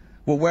fear?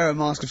 Well, wear a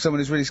mask of someone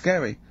who's really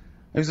scary.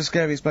 Who's the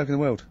scariest bloke in the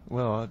world?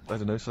 Well, I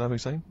don't know, Saddam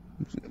Hussein?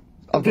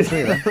 I've got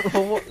 3 of them.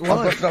 Well,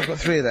 why? I've got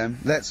 3 of them.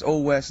 Let's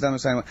all wear Saddam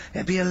Hussein one.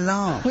 It'd be a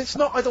laugh. Well, it's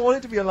not, I don't want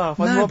it to be a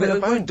laugh. I'm No, robbing but a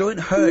it bank. don't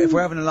hurt if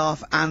we're having a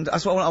laugh, and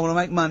that's what I want to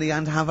make money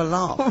and have a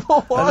laugh.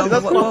 Why?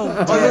 That's not, well,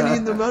 I'm only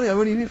in the money. I'm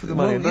only in it for the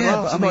money. Well, The yeah,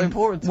 laugh's but I not mean,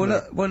 important to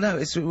me. no,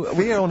 it's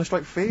Fear, I want to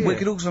strike fear. We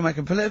could also make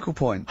a political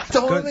point. I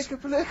don't want to make a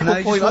political No,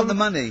 point. you just want the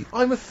money.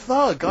 I'm a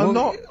thug. I'm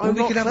not. I'm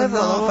we not could have clever.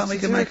 a I'm laugh not and we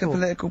can make a satirical.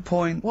 political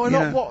point. Why you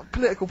not? know. What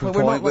political point? The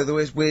We're point not.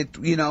 where we're,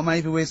 you know,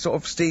 maybe we're sort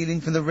of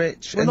stealing from the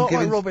rich We're and not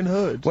giving. like Robin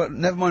Hood. Well,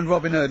 never mind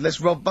Robin Hood. Let's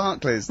rob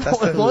Barclays.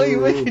 That's Why are you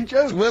making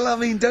jokes? Well, I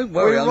mean, don't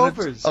worry. We're I'm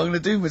robbers. gonna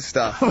do my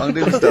stuff. I'm gonna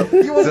do my stuff.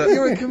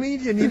 You're a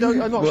comedian. You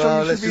don't. I'm not Well,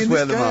 sure you let's should be just in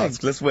wear this the gang.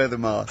 masks. Let's wear the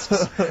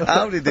masks.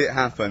 How did it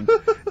happen?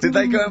 Did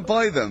they go and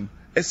buy them?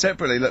 It's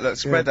separately, look,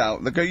 spread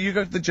out. You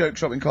go to the joke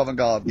shop in Covent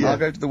Garden, Yeah. I'll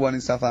go to the one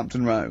in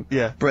Southampton Row.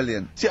 Yeah.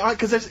 Brilliant. See,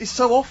 because it's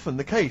so often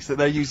the case that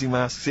they're using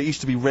masks. It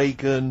used to be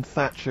Reagan,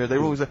 Thatcher. They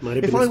were always. Might have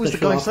If been I a was the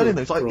special guy selling offer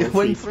those, like for all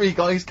when three. 3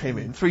 guys came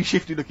in, 3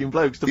 shifty-looking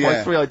blokes to buy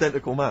Yeah. 3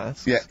 identical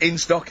masks. Yeah, in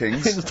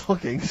stockings. In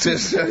stockings.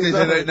 Just so they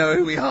don't know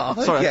who we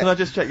are. Sorry, Yeah. can I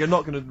just check? You're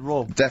not going to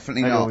rob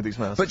Definitely anyone not. with these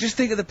masks. But just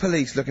think of the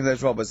police looking at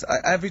those robbers.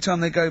 Every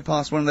time they go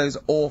past one of those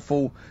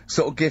awful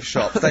sort of gift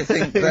shops, they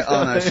think that,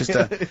 oh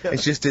no,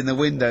 it's just in the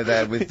window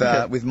there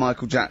with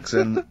Michael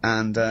Jackson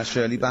and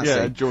Shirley Bassey.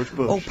 Yeah, and George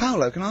Bush. Oh,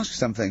 Paolo, can I ask you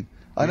something?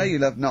 I know you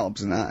love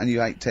knobs and that, and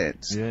you hate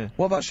tits. Yeah.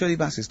 What about Shirley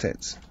Bassey's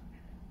tits?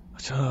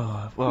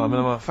 Oh, well, I mean,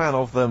 I'm a fan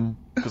of them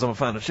because I'm a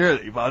fan of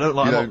Shirley, but I don't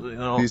like. I'm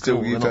not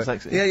cool, they're not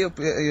sexy. Yeah, you're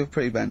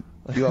pretty bent.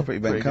 You are pretty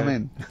bent. Pretty Come good.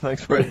 in.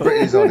 Thanks very much.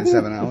 Brittany's on in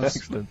 7 hours.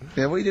 Excellent.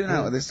 Yeah, what are you doing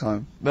out at this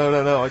time?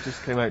 No. I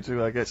just came out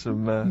to get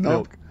some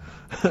milk.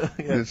 Yeah,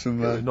 There's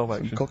some knob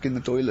action. cock in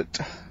the toilet.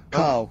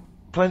 Carl.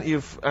 Plenty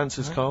of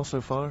answers, Carl,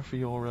 so far for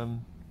your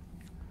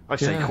I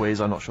say Yeah.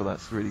 quiz. I'm not sure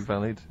that's really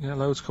valid. Yeah,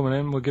 loads coming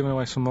in. We're giving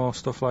away some more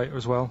stuff later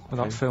as well with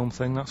that film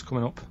thing. That's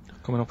coming up.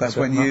 That's a bit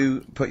when and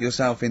you put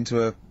yourself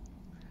into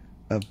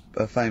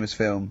a famous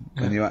film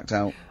when you act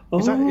out.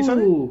 Is that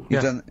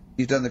it?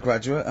 You've done The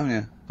Graduate, haven't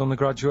you? Done The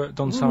Graduate,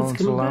 done Silence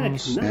of the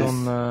Lambs, Nice.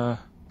 done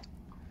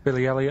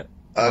Billy Elliot.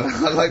 I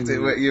liked it.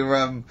 Where you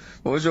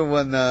what was your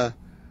one?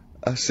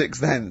 Sixth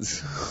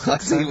Sense. I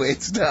see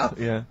weird stuff.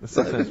 Yeah, the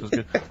Sixth Sense was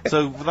good.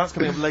 So that's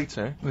coming up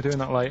later. We're doing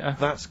that later.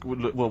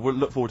 We'll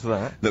look forward to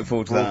that. Look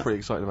forward to We're that. all pretty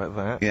excited about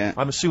that. Yeah.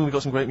 I'm assuming we've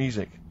got some great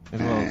music as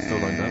well still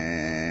lined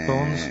up.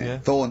 Thorns, yeah.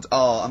 Thorns.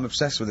 Oh, I'm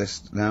obsessed with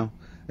this now.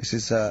 This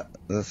is the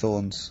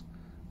Thorns,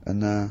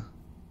 and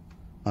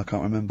I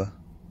can't remember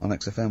on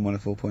XFM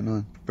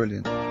 104.9.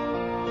 Brilliant.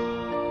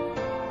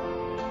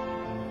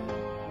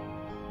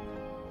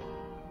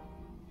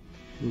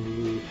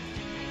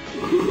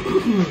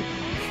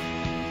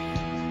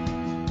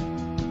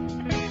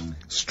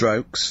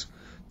 Strokes,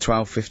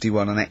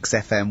 12:51 on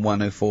XFM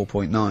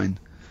 104.9.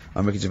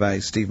 I'm Ricky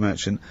Gervais, Steve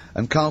Merchant,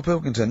 and Carl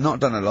Pilkington. Not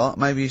done a lot.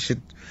 Maybe you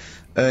should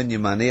earn your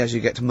money as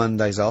you get to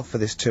Mondays off for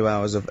this 2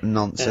 hours of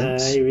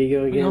nonsense. Here we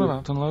go again.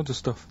 I've done loads of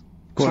stuff.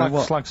 Go on,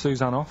 what? Slag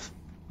Suzanne off.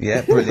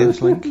 Yeah, brilliant.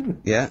 First link.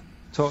 Yeah.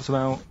 Talked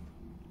about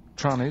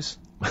trannies.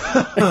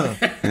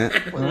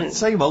 Well,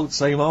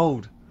 same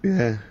old.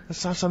 Yeah.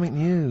 Let's have something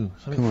new,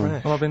 something Come on.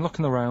 fresh. Well, I've been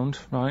looking around,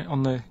 right,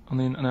 on the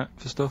internet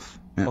for stuff.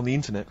 Yeah. On the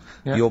internet.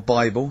 Yeah. Your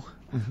Bible,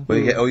 where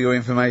you get all your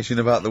information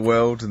about the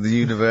world and the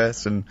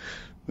universe and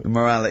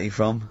morality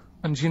from.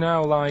 And you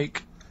know,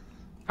 like,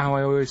 how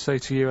I always say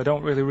to you, I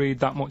don't really read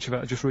that much of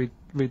it, I just read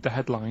the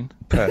headline.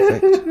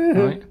 Perfect.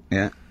 Right?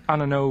 Yeah.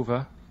 Anna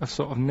Nova have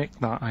sort of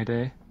nicked that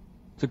idea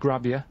to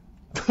grab you.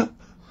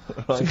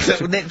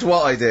 So, nicked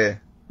what idea?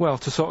 Well,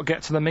 to sort of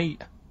get to the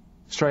meat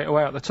straight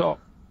away at the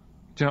top.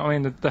 Do you know what I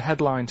mean? The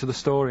headline to the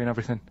story and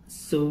everything.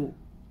 So,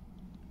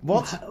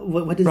 What?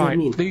 what does that Right,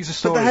 mean? these are But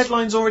stories. the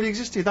headlines already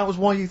existed. That was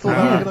why you thought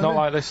that was a good Not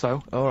idea? like this,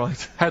 though. All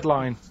right.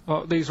 Headline.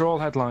 Oh, these are all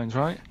headlines,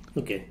 right?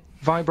 Okay.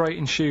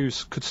 Vibrating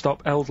shoes could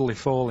stop elderly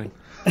falling.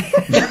 Do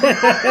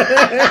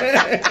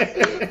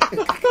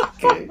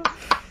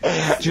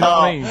you know what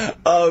I mean?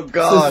 Oh,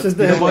 God. So it's just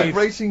the headline.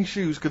 Racing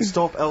shoes could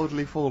stop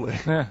elderly falling.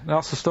 Yeah,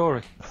 that's the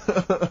story.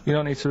 You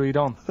don't need to read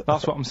on.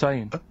 That's what I'm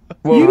saying.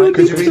 Well, You don't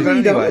could need you to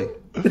read read anyway?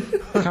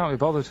 Can't be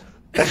bothered.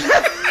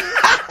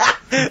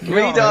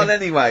 Read on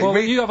anyway. Well,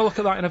 Read. you have a look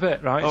at that in a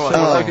bit, right? All right,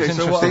 So well, it's okay,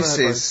 so what-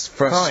 interesting. This is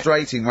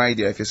frustrating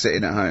radio if you're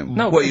sitting at home.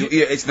 No, well, but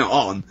it's not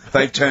on.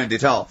 They've turned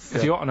it off.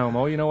 If you want to know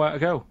more, you know where to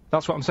go.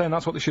 That's what I'm saying.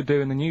 That's what they should do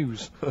in the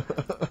news.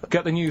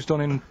 Get the news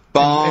done in a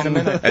Bong.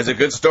 minute. There's a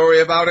good story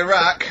about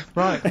Iraq.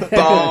 Right.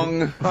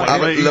 Bong.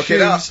 Look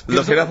it up. shoes.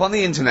 Look it up on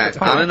the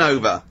internet. Anna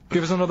Nova.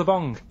 Give us another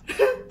bong.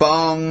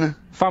 Bong.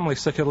 Family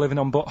sick of living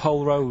on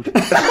Butthole Road.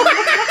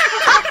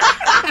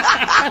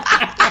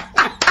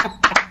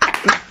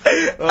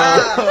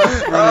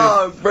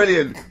 Oh,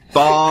 brilliant.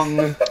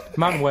 Bong.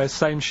 Man wears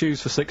same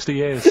shoes for 60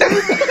 years.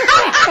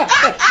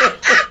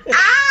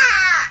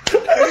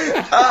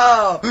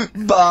 Oh,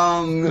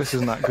 bong. This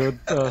isn't that good.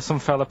 Some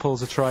fella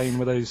pulls a train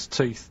with his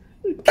teeth.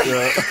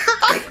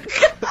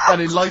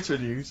 And in lighter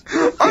news.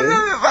 I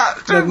remember that.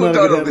 Triple not a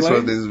done good on this headline.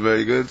 one. This is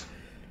very good.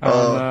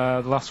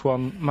 And the last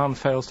one, man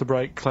fails to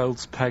break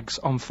clothes pegs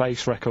on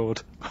face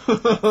record.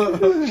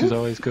 Which is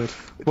always good.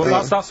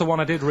 Well, that's the one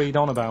I did read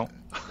on about.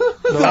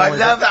 I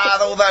love that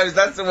out of all those.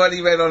 That's the one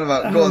he read on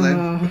about. Go on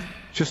then.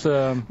 Just,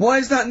 Why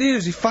is that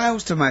news? He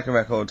fails to make a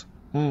record.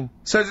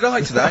 So did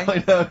I today.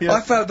 I know, yeah.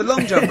 I failed the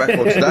long jump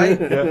record today.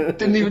 Yeah.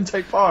 Didn't even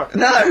take part.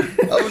 No,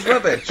 I was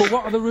rubbish. but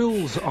what are the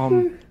rules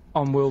on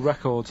world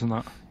records and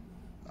that?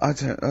 I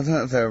don't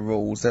know if there are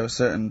rules. There are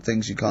certain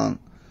things you can't.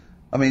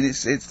 I mean,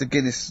 it's the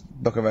Guinness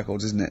Book of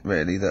Records, isn't it?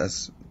 Really,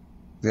 that's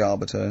the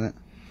arbiter, isn't it?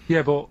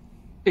 Yeah, but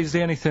is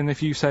there anything,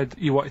 if you said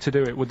you wanted to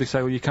do it, would they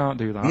say, well, you can't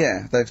do that?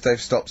 Yeah, they've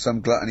stopped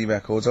some gluttony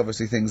records.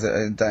 Obviously, things that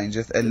are in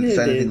danger.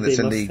 Anything that's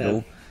they must illegal.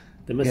 have.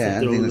 They must Yeah,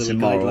 have their anything own that's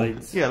little immoral.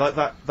 guidelines. Yeah, like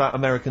that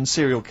American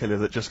serial killer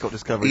that just got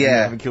discovered.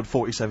 Yeah. Having killed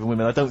 47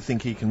 women. I don't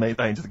think he can make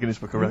that into the Guinness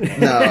Book of Records.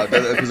 No,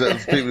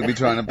 because people will be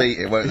trying to beat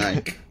it, won't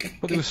they?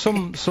 But there was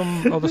some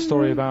other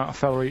story about a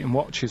fella eating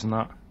watches and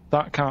that.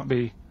 That can't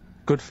be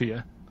good for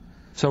you.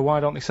 So why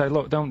don't they say,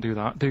 look, don't do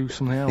that, do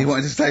something else? He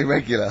wanted to stay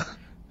regular.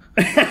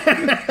 Do you know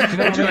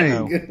what I mean,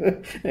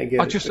 though? I get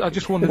it. I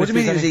just wondered What do if you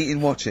mean he there's was any...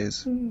 eating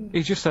watches?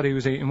 He just said he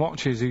was eating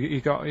watches. He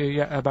ate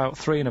about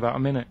 3 in about a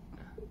minute.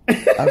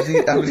 How did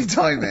he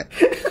time it?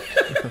 Do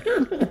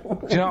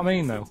you know what I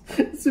mean, though?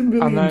 Some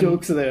million And then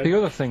jokes there. the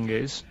other thing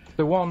is,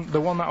 the one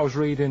that I was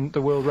reading,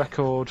 the world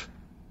record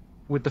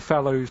with the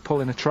fellow who's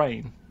pulling a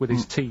train with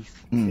his teeth.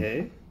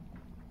 Okay.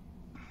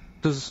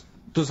 Does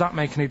that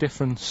make any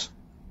difference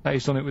that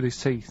he's done it with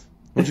his teeth?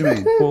 What do you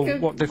mean? Well,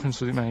 what difference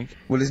does it make?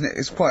 Well, isn't it?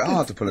 It's quite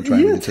hard to pull a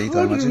train Yeah, with it's your teeth, I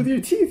harder imagine. with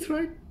your teeth,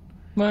 right?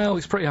 Well,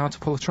 it's pretty hard to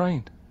pull a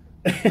train.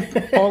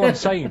 All I'm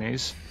saying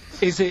is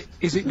it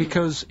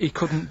because he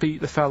couldn't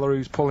beat the fella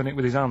who's pulling it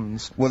with his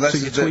hands? Well, so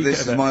you tweak this it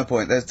a is bit? my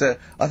point.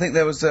 I think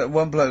there was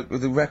one bloke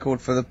with a record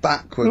for the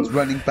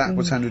running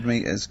backwards 100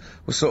 metres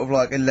was sort of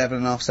like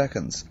 11.5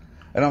 seconds.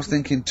 And I was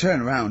thinking,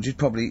 turn around, you'd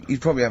probably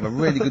have a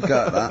really good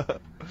go at that.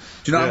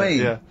 Do you know what I mean?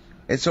 Yeah.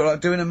 It's sort of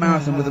like doing a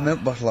marathon with a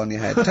milk bottle on your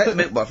head. Take the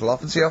milk bottle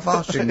off and see how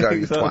fast you can go,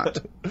 you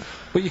twat.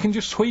 But you can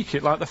just tweak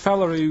it, like the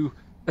fella who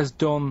has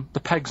done the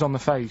pegs on the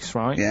face,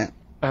 right?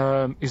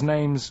 Yeah. His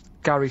name's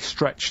Gary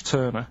Stretch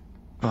Turner,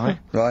 right?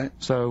 Right.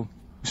 So,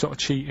 you're sort of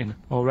cheating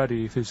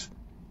already if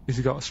he's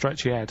got a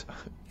stretchy head,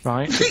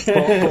 right?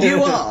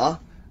 You are,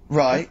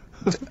 right,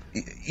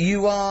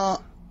 you are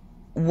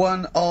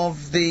one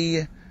of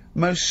the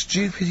most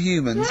stupid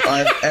humans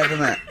I've ever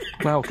met.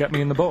 Well, get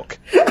me in the book.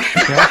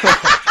 Yeah.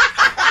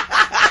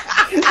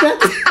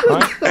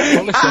 Right?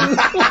 Well, listen.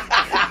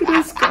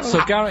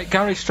 So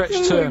Gary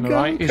Stretch Turner,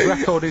 right? His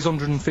record is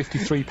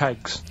 153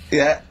 pegs.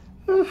 Yeah.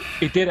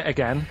 He did it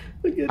again,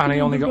 and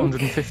he only got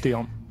 150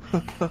 on.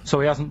 So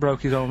he hasn't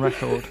broke his own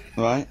record.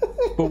 Right.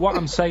 But what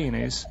I'm saying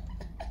is,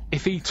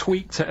 if he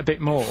tweaked it a bit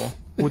more,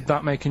 would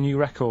that make a new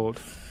record?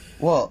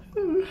 What?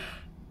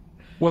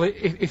 Well,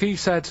 if he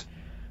said,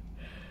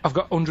 I've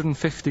got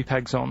 150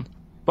 pegs on,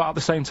 but at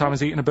the same time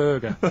he's eating a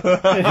burger.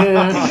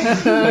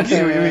 I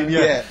see what you mean, yeah.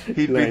 Yeah. He'd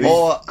be Nice.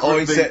 Or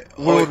he said,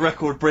 world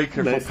record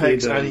breaker for Nicely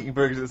pegs done. and eating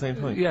burgers at the same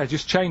time. Yeah,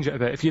 just change it a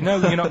bit. If you know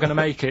you're not going to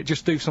make it,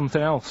 just do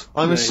something else.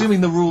 I'm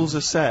assuming the rules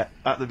are set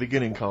at the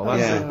beginning, Carl.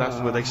 That's Yeah. it. That's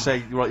where they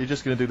say, right, you're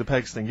just going to do the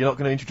pegs thing. You're not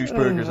going to introduce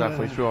burgers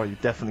halfway through, are you?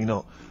 Definitely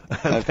not.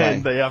 And Okay.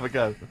 then they have a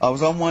go. I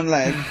was on one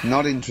leg,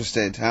 not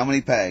interested. How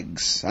many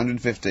pegs?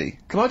 150.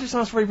 Can I just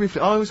ask very briefly,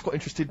 I was quite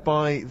interested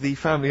by the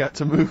family had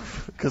to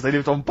move because they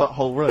lived on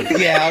Butthole Road.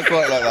 Yeah, I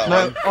quite like that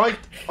Now, one.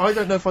 I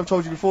don't know if I've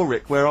told you before,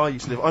 Rick, where I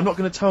used to live. I'm not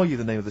going to tell you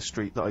the name of the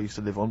street that I used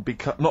to live on,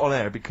 not on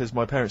air, because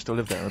my parents still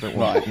live there. I don't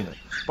want Right. to, you know.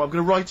 But I'm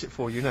going to write it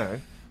for you now.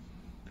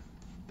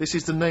 This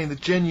is the name, the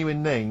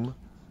genuine name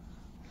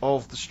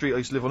of the street I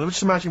used to live on.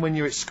 Just imagine when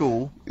you're at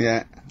school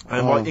Yeah.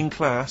 and Oh. like in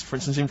class, for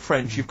instance, in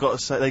French, you've got to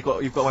say you've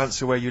got to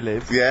answer where you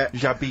live. Yeah.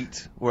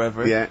 J'habite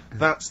wherever. Yeah.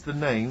 That's the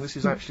name. This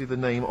is actually the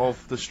name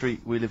of the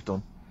street we lived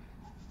on.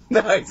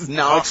 No, it's I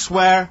not.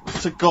 swear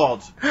to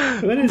God.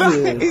 What is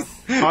this?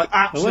 I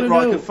absolutely wanna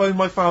right. I know. can phone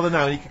my father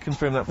now and he can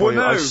confirm that for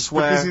you. I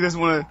swear because he doesn't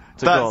want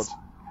to God.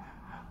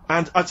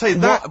 And I tell you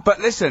that. But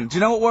listen, do you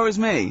know what worries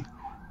me?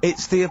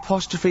 It's the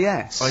apostrophe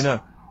S. I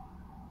know.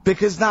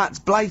 Because that's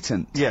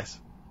blatant. Yes.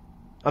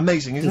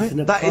 Amazing, isn't It's it?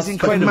 an That is apostrophe.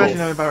 incredible. Imagine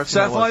how embarrassing So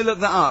that if was. I look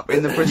that up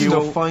in the You will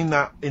Bristol, find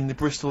that in the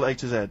Bristol A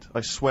to Z.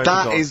 I swear to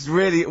God. that is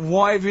really.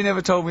 Why have you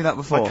never told me that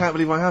before? I can't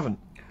believe I haven't.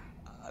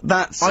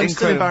 That's I'm incredible.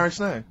 still embarrassed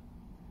now.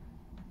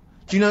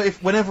 Do you know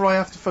if whenever I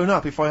have to phone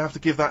up, if I have to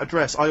give that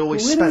address, I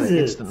always What spell is it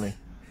it? instantly.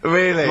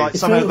 Really? Like If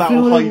somehow anyone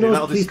that'll hide it, knows,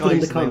 that'll please put in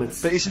disguise the the name.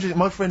 comments. But it's interesting.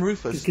 My friend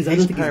Rufus, Because I don't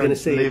his think he's gonna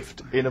parents say it.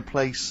 lived in a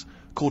place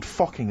called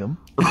Fockingham.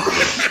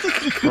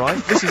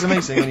 Right? This is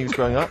amazing. When he was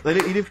growing up, they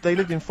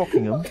lived in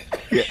Fockingham.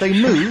 Yeah. They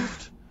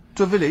moved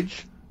to a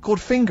village called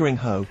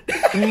Fingering-Hoe.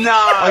 No!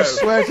 I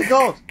swear to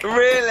God.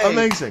 Really?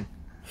 Amazing.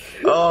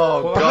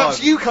 Oh, God.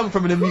 Perhaps you come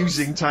from an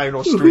amusing town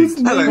or street.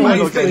 Hello, Nice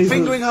mate. Okay, places.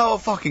 Fingering Hoe or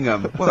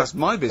Fockingham? Well, that's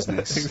my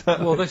business.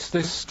 Well,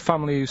 this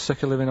family who's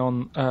sick of living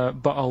on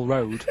Butthole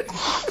Road,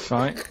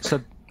 right?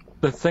 So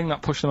the thing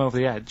that pushed them over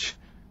the edge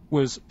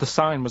was the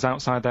sign was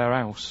outside their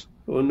house,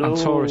 Oh no. and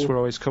tourists were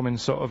always coming,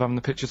 sort of having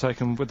the picture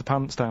taken with the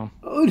pants down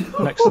Oh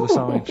no. next to the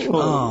sign.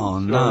 Oh,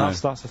 And no.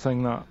 that's the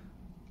thing that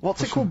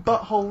What's it called?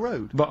 Butthole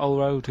Road? Butthole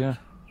Road, yeah.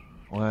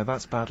 Well,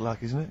 that's bad luck,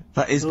 isn't it?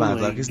 That is Oh bad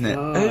my luck, isn't it?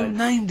 God. Who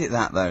named it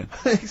that, though?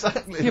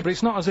 Exactly. Yeah, but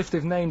it's not as if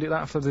they've named it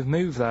that after they've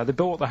moved there. They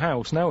bought the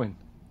house knowing,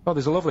 oh,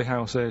 there's a lovely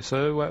house here,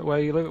 so where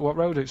you live, what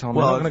road it's on.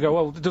 Well, They're not going to go,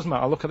 well, it doesn't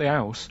matter, I'll look at the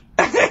house.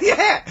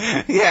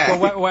 Yeah, yeah.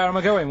 Well, where am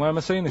I going? Where am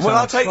I seeing this Well,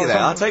 I'll house? take you Well, there.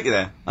 it's on- I'll take you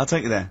there. I'll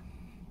take you there.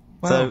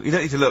 Well- So you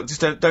don't need to look.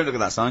 Just don't look at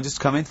that sign. Just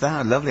come into the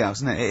house. Lovely house,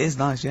 isn't it? It is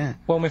nice, yeah.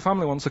 Well, my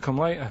family wants to come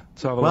later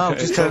to have a Well, look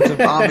at just it. tell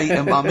them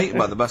I'll meet them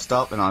by the bus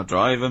stop and I'll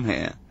drive them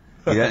here.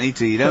 You don't need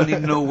to. You don't need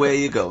to know where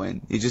you're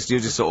going. You'll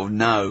just sort of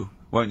know,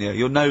 won't you?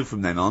 You'll know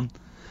from then on.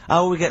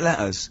 Oh, we get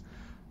letters.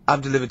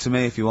 Have them delivered to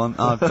me if you want.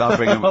 I'll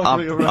bring them.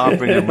 I'll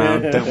bring them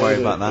round. Don't worry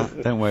about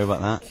that. Don't worry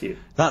about that. Cute.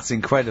 That's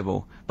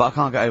incredible. But I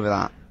can't get over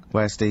that.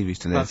 Where Steve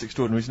used to live. That's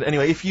extraordinary, isn't it?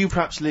 Anyway, if you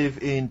perhaps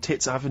live in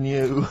Tits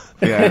Avenue,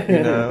 Yeah.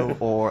 you know,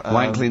 or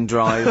Wanklin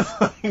Drive.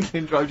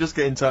 Wanklin Drive, just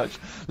get in touch.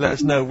 Let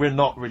us know. We're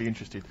not really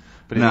interested,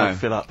 but it No. might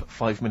fill up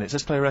 5 minutes.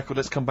 Let's play a record.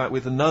 Let's come back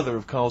with another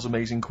of Carl's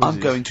amazing quizzes. I'm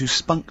going to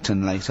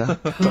Spunkton later.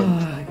 Oh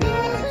my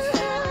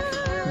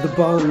God. The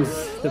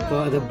bongs,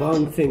 the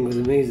bong thing was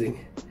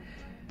amazing.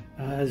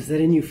 Is that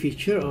a new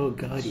feature? Oh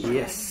God,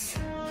 yes.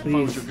 If I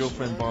Was Please. Your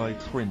Girlfriend by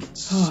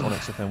Prince on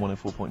XFM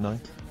 104.9.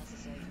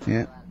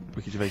 Yeah.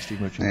 Ricky Gervais,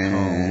 Steve Merchant,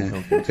 Yeah,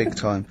 Carl Pilkington. big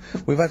time.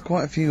 We've had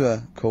quite a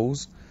few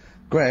calls.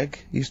 Greg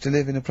used to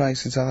live in a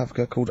place in South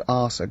Africa called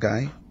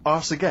Arsagay.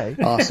 Arsagay?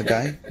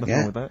 Arsagay, Nothing wrong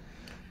yeah. with that.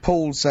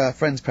 Paul's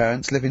friend's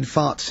parents live in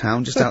Fart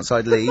Town, just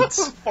outside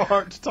Leeds.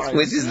 Fart time.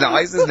 Which is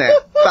nice, isn't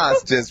it?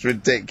 That's just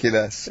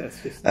ridiculous.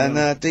 That's just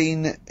And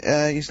Dean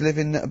used to live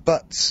in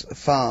Butts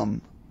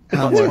Farm.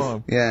 Butts Hamworth.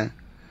 Farm. Yeah.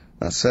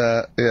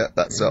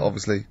 That's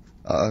obviously,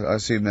 I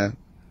assume they're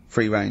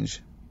free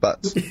range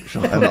butts.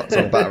 And not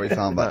sort of battery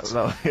farm butts.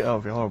 That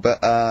would be horrible.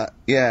 But,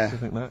 yeah. I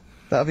think that.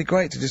 That'd be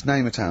great to just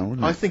name a town,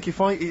 wouldn't it? I think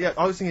if I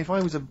was thinking if I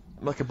was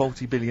like a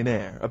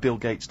multi-billionaire, a Bill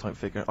Gates type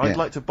figure, I'd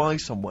like to buy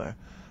somewhere,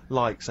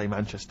 like say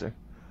Manchester,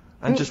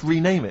 and just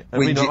rename it.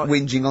 And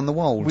Whinging on the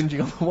wold.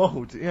 Whinging on the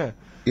wold, yeah.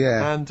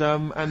 Yeah.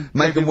 And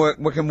make them work.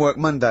 We can work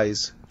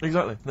Mondays.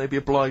 Exactly. They'd be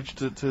obliged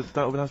to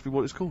that would have to be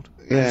what it's called.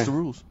 Yeah. That's the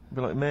rules. It'd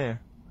be like mayor.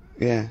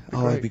 Yeah.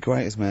 Oh, it'd be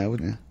great as mayor,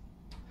 wouldn't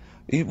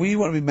you? You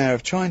want to be mayor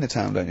of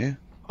Chinatown, don't you?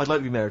 I'd like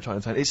to be mayor of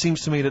Chinatown. It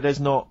seems to me that there's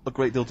not a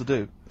great deal to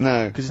do.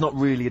 No. Because it's not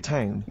really a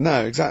town.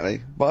 No,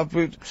 exactly. But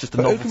who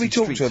can we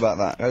talk to about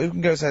that? Who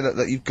can go say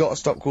that you've got to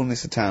stop calling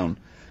this a town?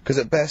 Because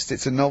at best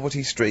it's a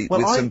novelty street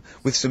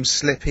with some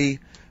slippy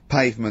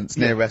pavements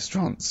near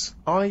restaurants.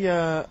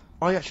 I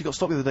actually got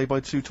stopped the other day by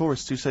 2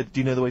 tourists who said, "Do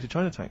you know the way to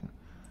Chinatown?"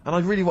 And I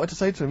really wanted to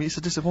say to him, "It's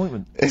a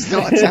disappointment. It's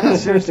not a town.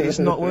 Seriously, it's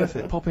not worth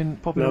it. Pop in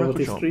a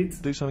record shop, streets.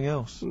 do something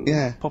else.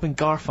 Yeah. Pop in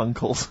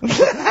Garfunkel's,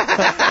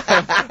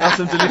 have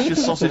some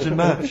delicious sausage and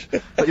mash.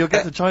 But you'll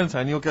get to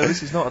Chinatown, you'll go,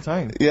 this is not a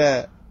town."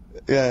 Yeah,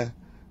 yeah.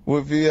 Well,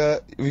 have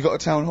you got a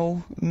town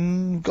hall?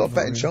 Got a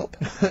betting shop?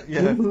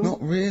 Yeah.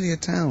 Not really a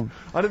town.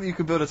 I don't think you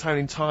can build a town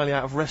entirely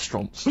out of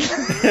restaurants.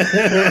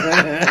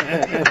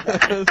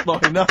 It's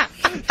not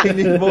enough. You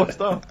need more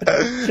stuff.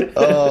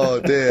 Oh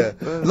dear.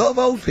 A lot of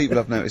old people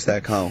I've noticed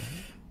there, Carl.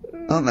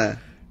 Aren't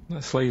there?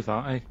 Let's leave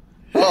that, eh?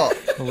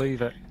 What? We'll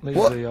leave it. Leave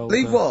What? the old...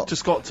 Leave what?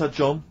 Just got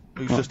John,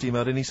 who's just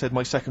emailed in. He said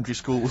my secondary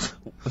school was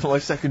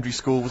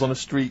on a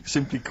street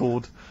simply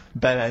called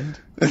Bell End.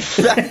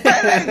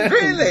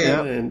 Really?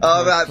 Yeah.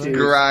 Oh, that's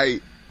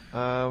great.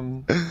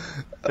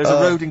 There's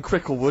a road in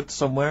Cricklewood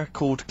somewhere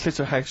called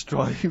Clitterhouse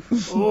Drive.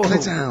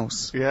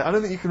 Clitterhouse. Yeah, I don't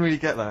think you can really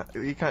get that.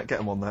 You can't get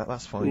them on that.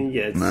 That's fine.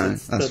 Yeah,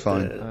 that's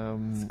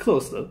fine. It's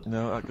close though.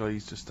 No, that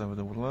guy's just having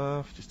a little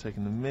laugh, just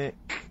taking the mick,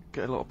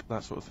 get a lot of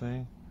that sort of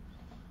thing.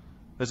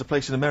 There's a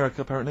place in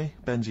America, apparently.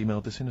 Ben's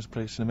emailed this in. There's a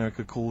place in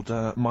America called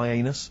My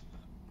Anus.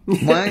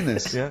 My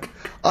Anus? Yeah.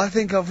 I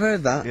think I've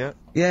heard that. Yeah.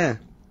 Yeah.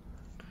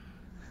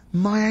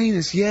 My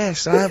Anus,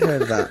 yes, I have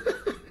heard of that.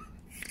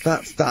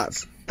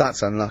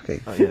 That's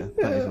unlucky. Yeah,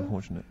 that is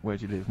unfortunate. Where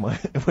do you live, My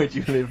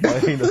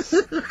Anus?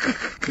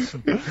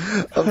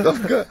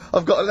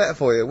 I've got a letter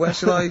for you. Where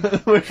should I?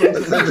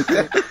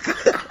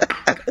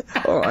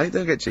 Alright,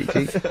 don't get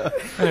cheeky.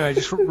 Anyway,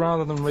 just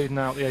rather than reading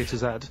out the A to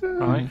Z,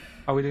 right?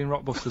 Are we doing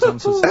Rockbusters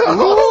answers?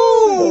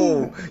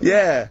 Oh!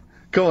 Yeah.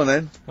 Go on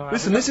then. Right,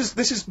 Listen, this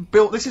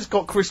has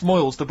got Chris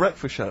Moyles, The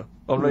Breakfast Show,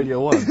 on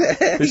Radio 1.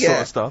 This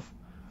sort of stuff.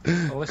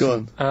 Well, listen, Go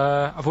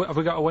on. have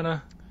we got a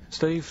winner,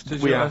 Steve?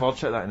 We have. I'll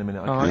check that in a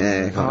minute.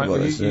 Yeah,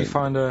 you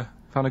find a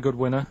good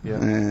winner. Yeah.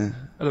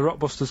 The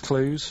Rockbusters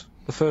clues.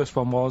 The first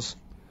one was,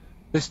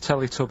 this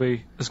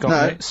Teletubby has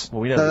got mitts.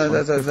 Well, we know.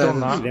 We've done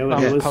that. Yeah,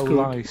 That was cool.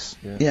 Police.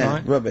 Yeah,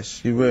 Right.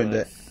 rubbish. You ruined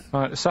it.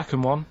 Right, the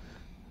second one,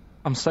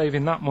 I'm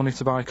saving that money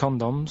to buy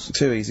condoms.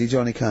 Too easy,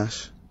 Johnny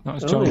Cash. That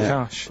was Johnny yeah.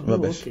 Cash.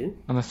 Rubbish. Okay.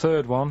 And the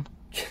third one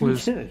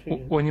was, Yeah, yeah.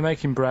 when you're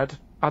making bread,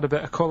 add a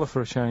bit of colour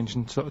for a change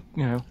and sort of,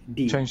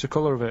 Deep. change the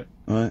colour of it.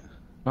 Right.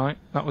 Right?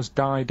 That was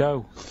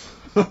Dido.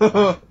 You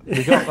got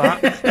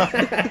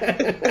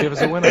that? Give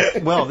us a winner.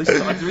 Well, the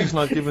reason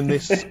I've given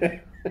this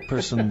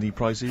person the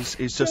prizes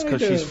is just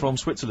because she's from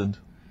Switzerland.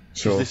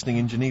 Sure. She's listening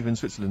in Geneva in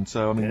Switzerland,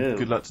 so, I mean,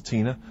 good luck to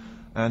Tina.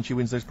 And she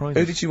wins those prizes.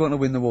 Who did she want to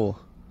win the war?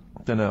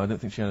 Don't know, I don't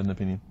think she had an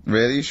opinion.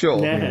 Really? You sure?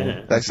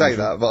 Nah. They say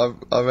that, but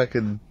I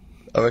reckon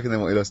they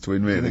wanted us to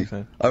win, really. You think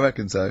so? I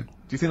reckon so. Do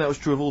you think that was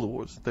true of all the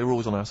wars? They were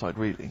always on our side,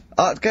 really.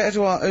 I'd get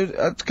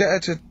her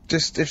to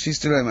just, if she's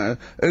still home,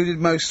 who did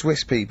most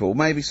Swiss people,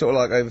 maybe sort of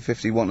like over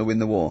 50, want to win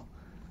the war?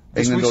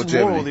 The England or Swiss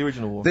Germany? war or the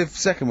original war? The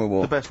Second World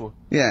War. The best war.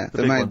 Yeah, The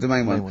big one. the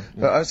main The one. main one,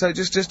 yeah. But, so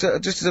just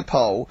as a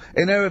poll,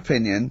 in her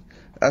opinion,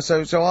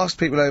 so I asked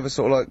people over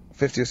sort of like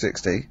 50 or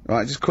 60,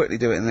 right, just quickly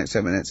do it in the next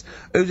 10 minutes.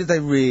 Who did they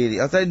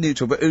really, they're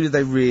neutral, but who did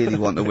they really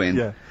want to win?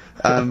 Yeah.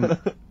 England,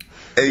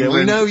 Yeah,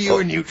 we know you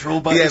were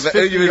neutral, but yeah, it's but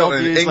who do 50 you odd want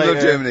to win? years England or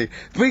later. Germany?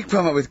 We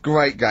come up with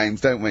great games,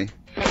 don't we?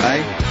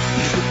 Eh?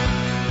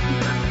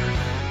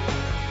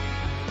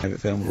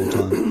 Favourite film of all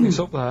time. It's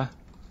up there.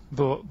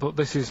 But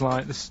this is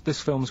like, this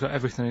film's got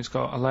everything. It's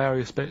got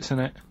hilarious bits in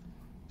it.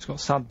 It's got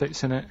sad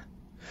bits in it.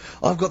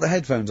 I've got the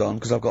headphones on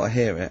because I've got to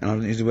hear it, and I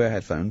don't usually wear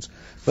headphones.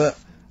 But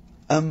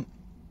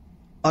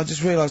I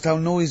just realised how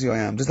noisy I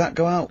am. Does that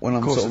go out when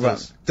I'm course sort of it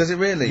does. Does it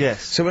really?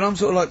 Yes. So when I'm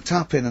sort of like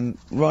tapping and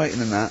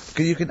writing and that,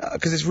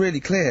 because it's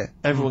really clear.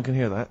 Everyone can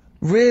hear that.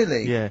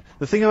 Really? Yeah.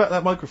 The thing about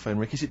that microphone,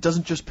 Rick, is it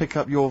doesn't just pick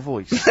up your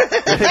voice.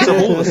 It picks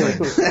up all the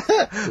things.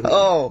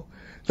 Oh,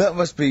 that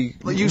must be.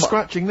 Like you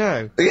scratching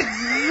now.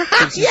 Yeah.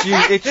 I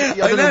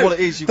don't know what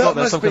it is you've That got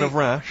there, must some kind be- of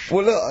rash.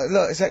 Well,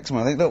 look, it's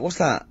eczema. I think. Look, what's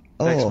that?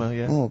 Oh, Eczema,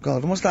 yeah. Oh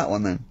God, and what's that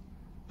one then?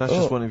 That's Oh.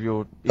 just one of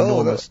your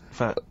enormous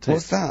fat tits.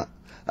 What's that?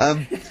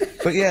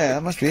 But yeah,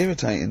 that must be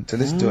irritating to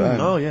listen to it.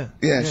 Oh, yeah.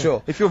 Yeah,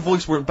 sure. If your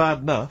voice weren't bad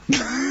enough,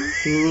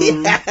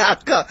 Yeah,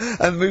 God.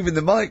 And moving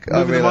the mic. I moving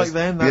the mic realised.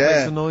 then, that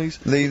makes a noise.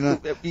 Leaving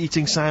that.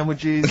 Eating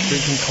sandwiches,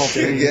 drinking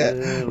coffee.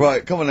 Yeah.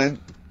 Right, come on then,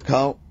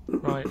 Carl.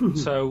 Right,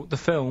 so the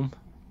film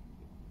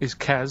is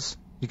Kes.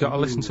 You got to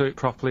listen to it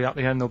properly. At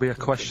the end, there'll be a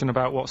question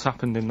about what's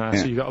happened in there,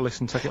 Yeah. so you got to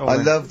listen, take it all I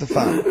in. love the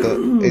fact that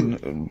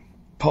in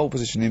pole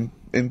position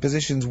in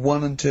positions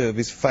 1 and 2 of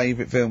his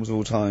favourite films of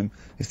all time.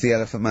 It's The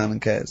Elephant Man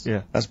and Kes.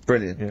 Yeah. That's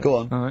brilliant. Yeah. Go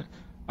on. All right.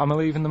 Am I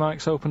leaving the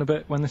mics open a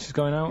bit when this is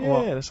going out? Yeah,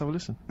 or what? let's have a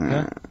listen.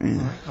 Yeah.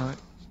 Yeah. All right.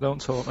 Don't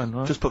talk then,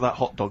 right? Just put that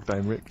hot dog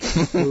down, Rick.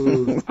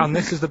 And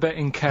this is the bit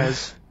in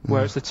Kes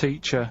where it's the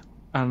teacher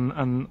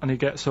and he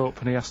gets up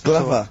and he has to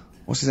Glover. talk.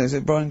 What's his name? Is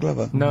it Brian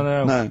Glover?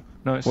 No,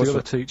 it's What's the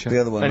other teacher. The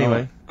other one.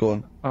 Anyway. Right. Go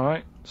on. All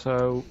right.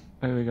 So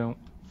here we go.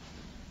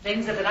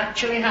 Things that had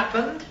actually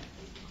happened.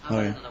 I've Oh, got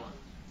yeah. another one.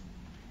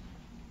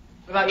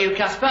 What about you,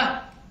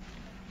 Casper?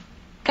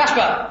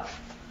 Casper!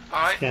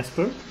 All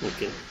Casper?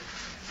 Okay.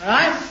 All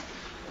right?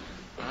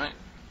 right.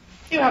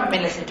 You haven't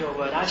been listening to a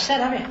word I've said,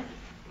 have you?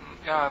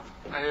 Yeah,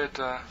 I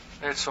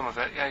heard some of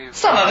it. Yeah, you.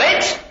 Some of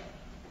it?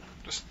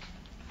 Just.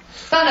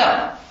 Stand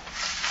up.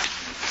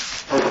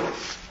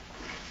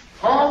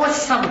 Always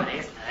somebody,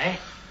 isn't there,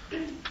 eh?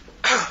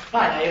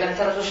 Right, now you're going to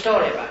tell us a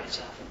story about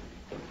yourself.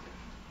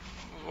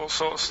 What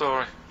sort of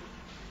story?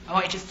 I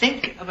want you to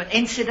think of an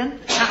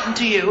incident that happened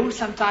to you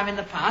sometime in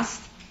the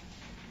past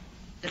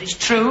that is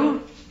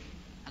true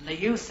and that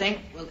you think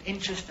will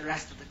interest the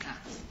rest of the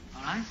class.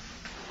 All right?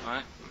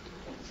 Right.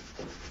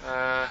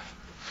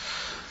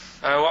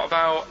 What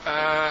about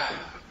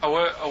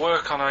I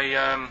work on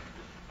a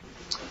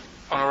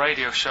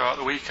radio show at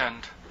the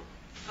weekend.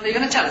 Well, are you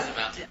going to tell us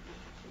about it?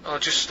 I'll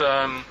just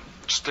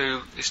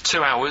do. It's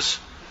 2 hours,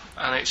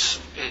 and it's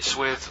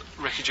with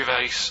Ricky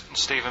Gervais and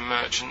Stephen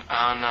Merchant,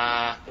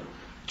 and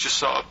just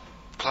sort of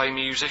play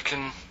music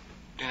and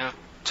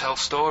tell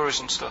stories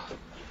and stuff.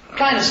 What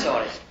kind of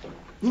stories?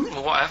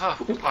 Well, whatever.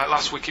 Like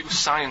last week it was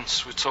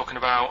science. We were talking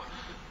about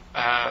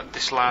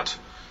this lad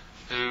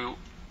who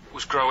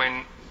was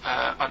growing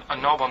a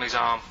knob on his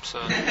arm, so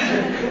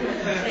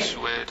it's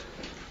weird.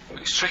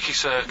 It's tricky,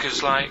 sir,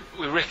 because like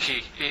with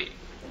Ricky,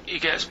 he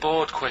gets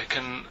bored quick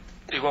and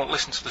he won't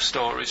listen to the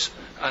stories,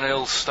 and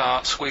he'll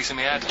start squeezing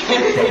my head.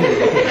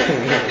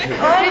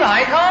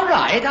 All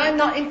right. I'm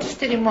not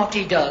interested in what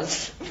he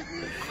does.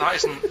 That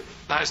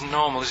isn't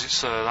normal, is it,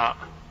 sir? That.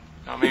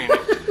 I mean,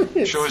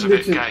 it sure is a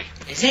bit gay.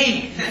 Is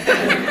he?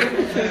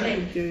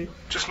 Okay.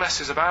 Just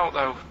messes about,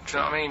 though. Do you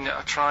know what I mean?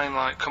 I try and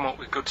like come up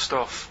with good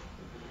stuff,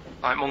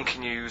 like monkey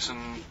news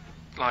and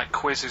like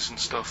quizzes and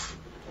stuff.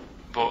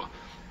 But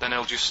then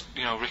he'll just,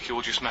 Ricky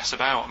will just mess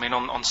about. I mean,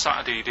 on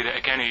Saturday he did it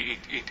again. He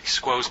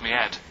squoze me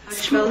head. How do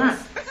you spell that?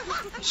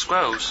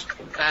 Squoze.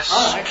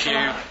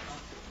 S-Q.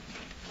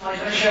 Oh, he's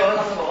going to show us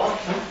on the board.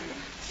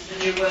 It's a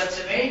new word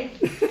to me.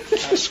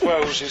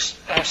 Squoze is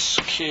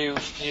S-Q-U-O-Z-E.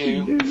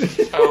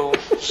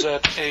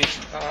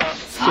 I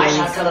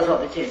shall tell us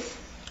what it is.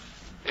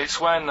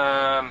 It's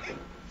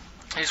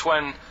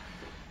when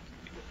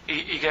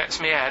he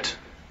gets me head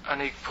and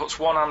he puts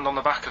one hand on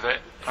the back of it,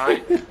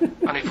 right,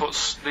 and he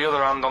puts the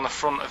other hand on the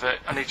front of it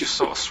and he just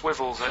sort of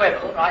swivels it.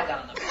 Swivel, right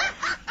down the bottom.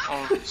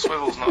 Oh,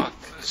 swivel's not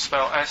it's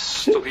spelled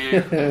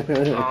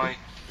S-W-I-V. Like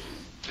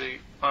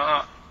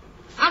that.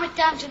 How many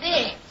times a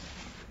day?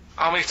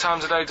 How many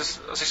times a day does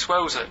he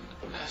swells it?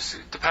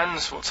 It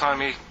depends what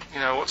time he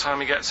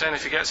gets in.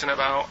 If he gets in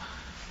about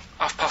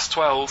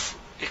 12:30,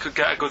 he could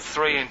get a good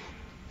 3 in.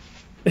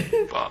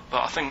 but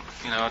I think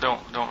I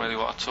don't really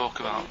want to talk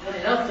about. Good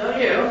enough,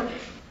 don't you?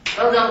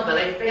 Well done,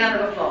 Billy. Big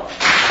hand of applause.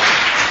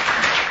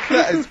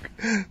 That is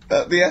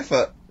the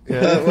effort.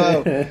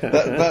 Wow.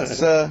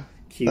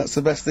 That's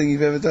the best thing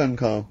you've ever done,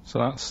 Carl. So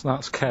that's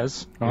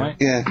Kes, right?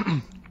 Yeah.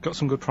 Got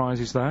some good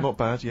prizes there. Not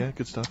bad, yeah,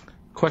 good stuff.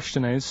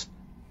 Question is,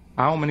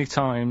 how many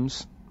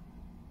times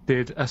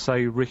did I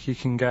say Ricky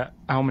can get?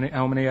 How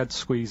many head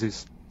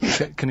squeezes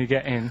can he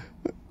get in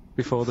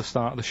before the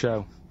start of the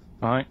show?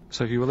 Right.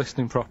 So if you were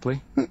listening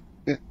properly,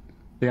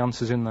 the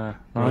answer's in there,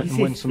 right? Did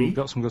you And say win 3?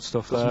 got some good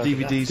stuff Got there. some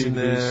DVDs in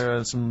there,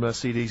 and some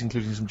CDs,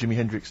 including some Jimi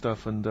Hendrix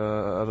stuff and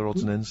other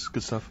odds and ends.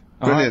 Good stuff.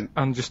 Brilliant.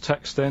 Right, and just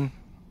text in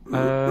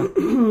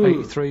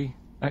 83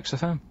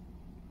 XFM.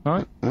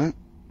 Right. Right.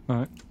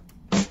 Right.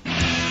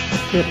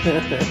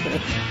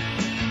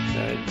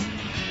 Right.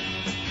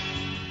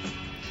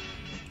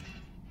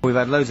 We've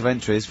had loads of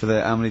entries for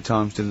the how many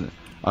times did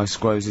I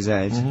squoze his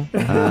head.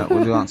 Well,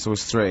 the answer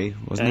was 3,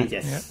 wasn't it?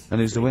 Yes. And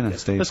who's the winner,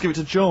 Steve? Let's give it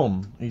to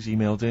John. He's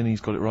emailed in,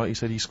 he's got it right. He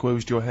said he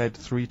squozed your head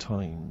 3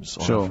 times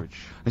on Sure. average.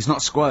 It's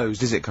not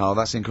squozed, is it, Carl?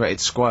 That's incorrect.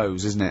 It's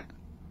squoze, isn't it?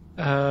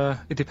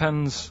 It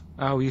depends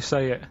how you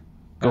say it.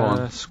 Go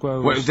on.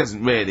 Squoze. Well, it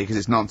doesn't really, because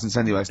it's nonsense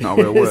anyway. It's not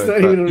a real It's word.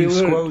 not but even a You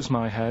real word. squoze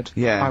my head.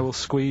 Yeah. I will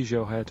squeeze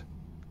your head.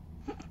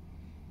 Do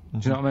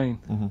you know what I mean?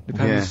 Mm-hmm.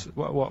 Depends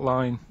what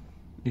line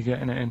you're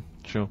getting it in.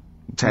 Sure.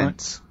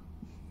 tense.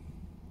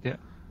 Yeah.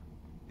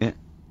 Yeah.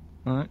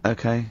 Alright.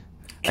 Okay.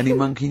 Any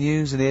monkey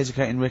news? Any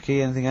educating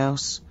Ricky? Anything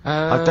else?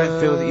 I don't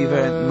feel that you've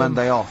earned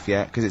Monday off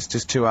yet, because it's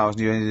just 2 hours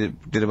and you only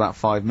did about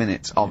 5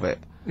 minutes of it.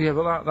 Yeah,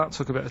 but that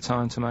took a bit of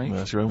time to make. Well,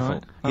 that's your own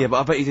fault. Yeah, but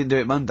I bet you didn't do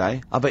it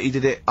Monday. I bet you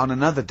did it on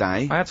another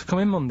day. I had to come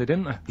in Monday,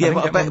 didn't I? Yeah, didn't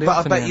but get Monday off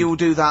I in bet the you end. will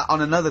do that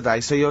on another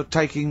day, so you're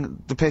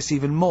taking the piss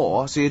even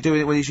more, so you're doing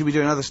it when you should be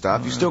doing other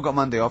stuff. You've still got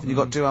Monday off and you've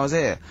got 2 hours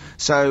here.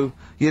 So,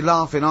 you're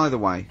laughing either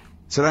way.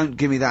 So don't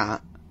give me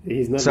that.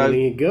 He's not So-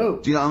 letting it go.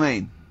 Do you know what I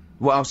mean?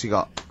 What else you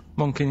got?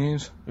 Monkey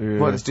news. Yeah.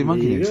 Well, let's do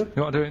monkey There you news. go.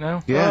 You want to do it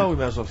now? Yeah. Oh, we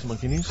might as well have some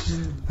monkey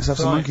news. Let's have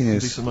some monkey Do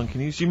news. some monkey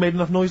news. You made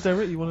enough noise there,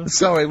 Rick? You want to?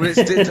 Sorry, well,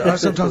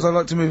 sometimes I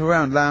like to move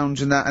around,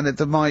 lounge and that, and at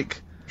the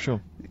mic,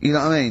 Sure. you know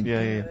what I mean?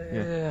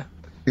 Yeah.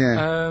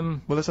 Yeah.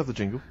 Well, let's have the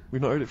jingle.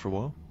 We've not heard it for a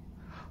while.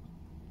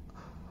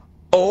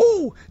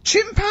 Oh,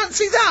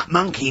 chimpanzee that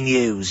monkey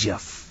news, you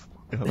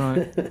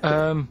Right.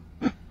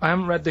 I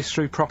haven't read this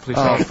through properly,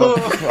 so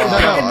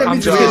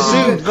I'm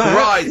just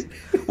Right.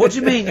 What do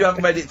you mean you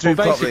haven't read it through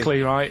well, properly?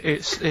 basically, right,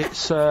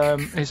 it's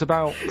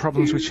about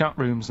problems with chat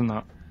rooms and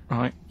that,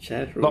 right?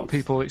 Chat A lot of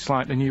people, it's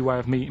like the new way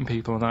of meeting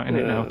people and that,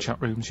 innit, now,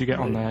 chat rooms. You get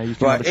on there, you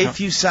can Right, have a chat. if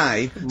you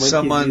say season.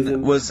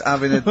 someone was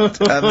having a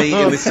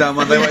meeting with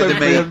someone, they wanted to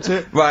preempt meet.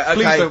 it. Right, okay.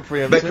 Please don't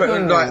preempt it.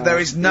 Right, there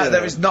is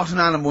not an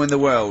animal in the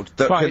world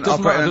that Right, can it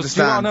doesn't operate and matter,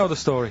 do you want to understand. know the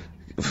story?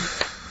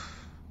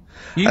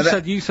 You And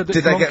said that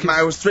did they get monkeys-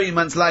 married? It was 3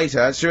 months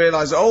later. She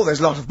realised, oh, there's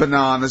a lot of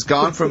bananas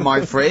gone from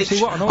my fridge. See,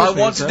 what annoys I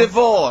me want is, a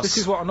divorce. This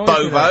is what annoys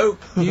Bobo.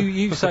 me.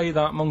 You say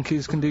that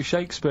monkeys can do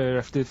Shakespeare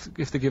if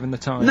they're given the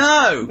time.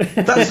 No,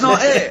 that's not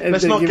it.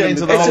 Let's not get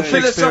into the It's whole a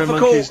Shakespeare and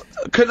monkeys.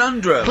 philosophical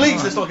conundrum.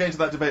 Please, let's not get into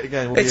that debate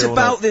again. We'll It's be here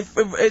all about night.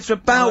 it's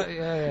about.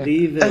 Yeah.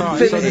 Leave it.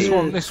 Right, so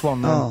Infinity. this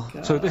one then. Oh,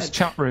 so this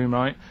chat room,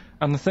 right?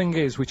 And the thing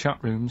is, with chat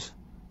rooms,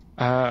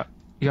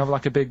 you have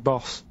like a big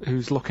boss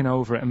who's looking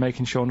over it and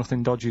making sure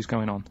nothing dodgy's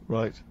going on.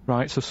 Right.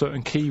 Right, so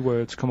certain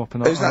keywords come up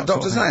and Who's that,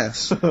 sort Dr. of thing.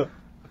 Zayas?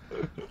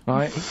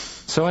 Right.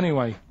 So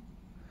anyway,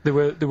 they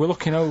were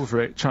looking over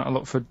it, trying to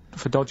look for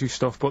dodgy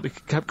stuff, but they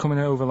kept coming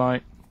over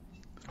like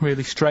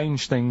really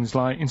strange things.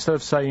 Like instead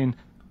of saying,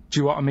 "Do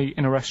you want to meet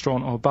in a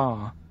restaurant or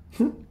bar?"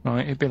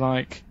 right, it'd be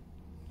like,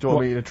 Do you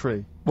want me in a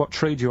tree? "What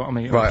tree do you want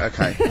to meet?" on?" Right,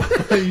 okay.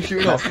 Are you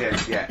shooting off?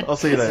 Yeah. I'll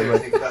see you later,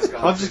 mate. That's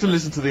gone. I'm just going to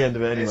listen to the end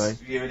of it anyway.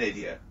 You're an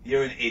idiot.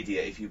 You're an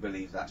idiot if you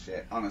believe that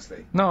shit,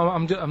 honestly. No,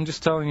 I'm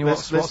just telling you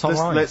what's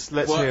online. Let's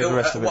hear the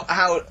rest of it.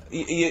 How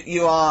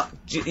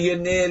you're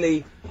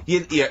nearly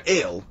you're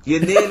ill. You're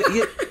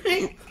nearly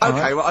okay.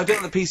 Well, I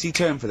don't know the PC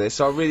term for this,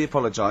 so I really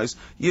apologise.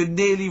 You're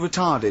nearly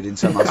retarded in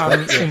some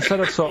aspects. Instead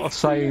of sort of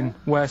saying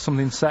wear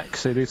something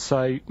sexy, they'd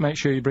say make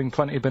sure you bring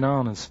plenty of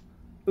bananas.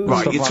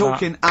 Right, Stuff you're like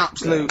talking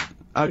absolute.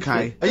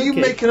 Okay. Are you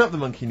Okay. making up the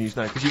monkey news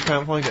now because you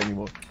can't find it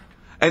anymore?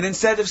 And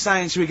instead of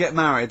saying, should we get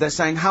married, they're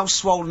saying, how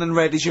swollen and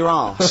red is your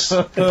arse?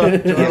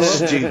 You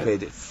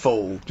stupid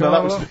fool. No,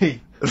 that was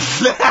me.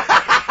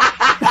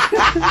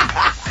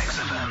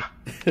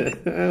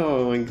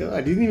 Oh my god,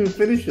 I didn't even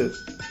finish it.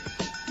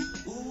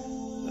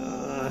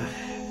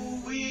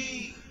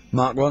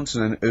 Mark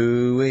Ronson and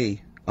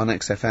Ooh-wee on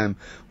XFM.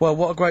 Well,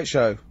 what a great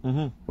show.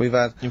 Mm-hmm. We've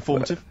had...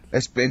 Informative.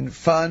 It's been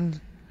fun.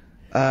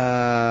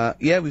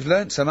 Yeah, we've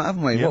learnt some,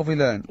 haven't we? Yep. What have we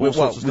learnt? All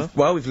sorts of stuff.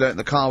 We've learnt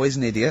that Carl is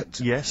an idiot.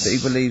 Yes. That he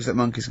believes that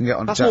monkeys can get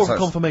on That's chat more of a sites.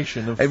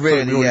 confirmation of It something we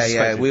really, already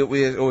yeah. suspected.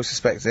 We always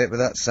suspect it, but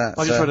that's I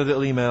just read a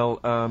little email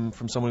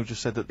from someone who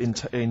just said that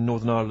in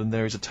Northern Ireland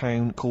there is a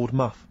town called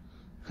Muff.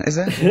 Is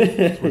there?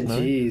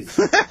 Jeez.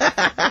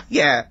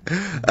 Yeah.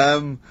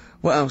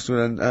 What else do we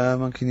learn?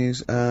 Monkey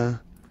news. No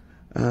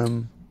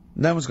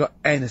one's got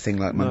anything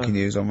like monkey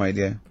news on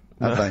radio,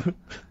 have they?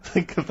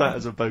 Think of that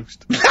as a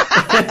boast.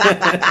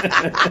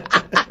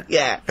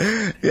 Yeah.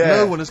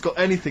 No one has got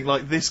anything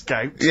like this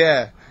gout.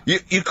 Yeah.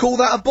 You call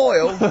that a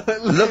boil?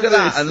 Look at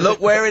that, and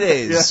look where it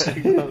is. Yeah,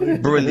 exactly.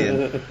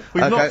 Brilliant.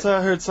 We've Okay. not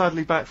heard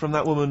sadly back from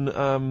that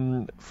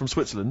woman from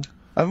Switzerland.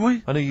 Haven't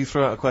we? I know you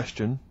threw out a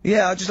question.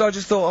 Yeah, I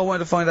just thought I wanted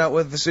to find out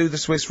whether who the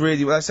Swiss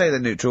really. Well, I say they're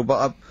neutral,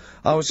 but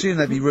I would assume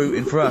they'd be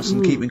rooting for us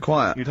and keeping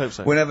quiet. You'd hope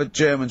so. Whenever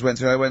Germans went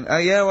through, I went, oh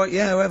yeah, well,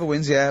 yeah, whoever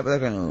wins, yeah. But they're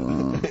going,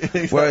 oh.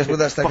 Whereas with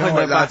us, they go, Behind all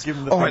right, their back, lads, give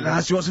them the all right, finger.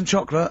 lads, do you want some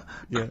chocolate?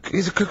 Yeah.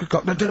 Here's a cookie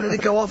cock. No, don't let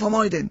it go off. I'm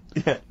hiding.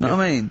 Yeah. Know what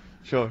I mean?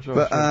 Sure.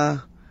 But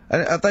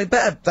and they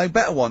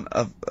better want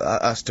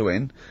us to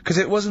win, because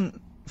it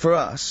wasn't for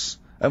us,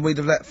 and we'd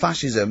have let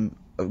fascism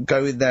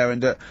go in there,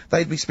 and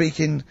they'd be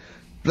speaking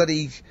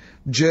bloody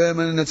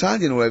German and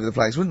Italian all over the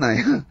place, wouldn't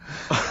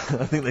they?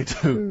 I think they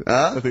do.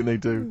 Huh? I think they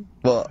do.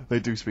 What?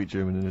 They do speak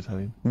German and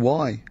Italian.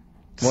 Why?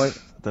 Why? I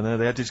don't know.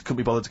 They just couldn't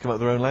be bothered to come up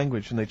with their own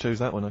language, and they chose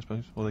that one, I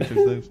suppose. Or they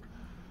chose those.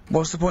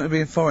 What's the point of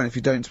being foreign if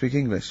you don't speak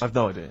English? I've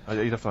no idea.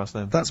 You'd have to ask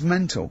them. That's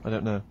mental. I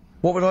don't know.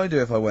 What would I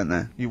do if I went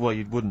there? You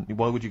wouldn't.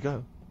 Why would you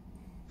go?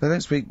 They don't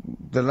speak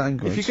the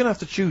language. If you're going to have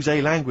to choose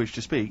a language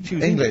to speak,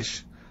 choose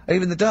English.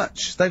 Even the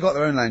Dutch, they got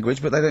their own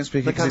language, but they don't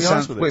speak They it because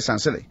can't be arsed with it. it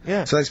sounds silly.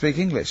 Yeah. So they speak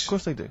English. Of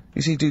course they do.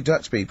 You see, do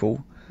Dutch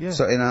people, Yeah.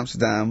 so in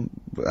Amsterdam,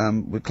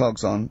 with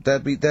clogs on,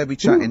 they'd be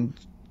chatting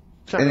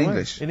Chatting in away.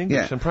 English. In English.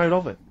 Yeah. I'm proud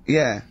of it.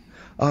 Yeah.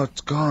 Oh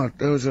God,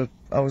 I was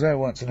there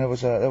once, and there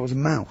was a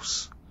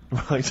mouse.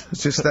 Right.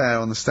 It's just there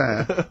on the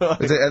stair.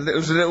 It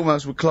was a little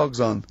mouse with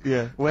clogs on.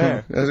 Yeah.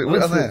 Where? Was it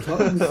Mouse on there? with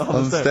clogs?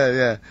 On the stair,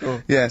 yeah.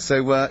 Oh. Yeah, so,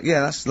 yeah,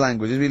 that's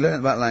languages. We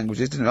learned about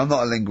languages, didn't we? I'm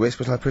not a linguist,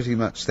 but I pretty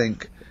much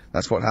think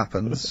that's what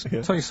happens. Yeah.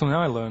 I'll tell you something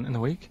I learned in the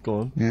week.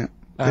 Go on. Yeah.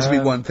 This will be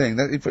one thing.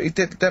 He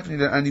did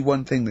definitely learn only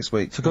one thing this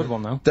week. It's a good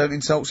one though. Don't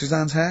insult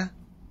Suzanne's hair.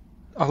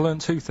 I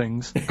learned two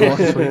things. Go on.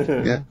 this week,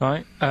 Yeah.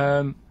 right?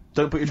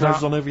 Don't put your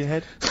trousers on over your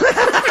head.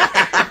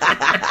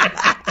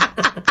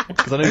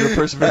 because I know you're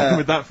persevering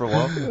with that for a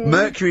while.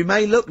 Mercury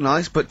may look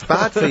nice, but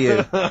bad for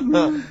you.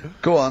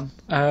 Go on.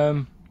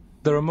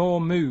 There are more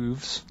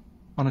moves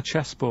on a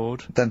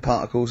chessboard. Than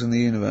particles in the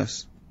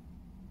universe.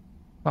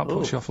 That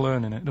puts you off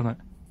learning it, doesn't it?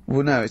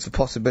 Well, no, it's a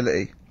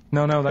possibility.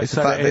 No, they It's the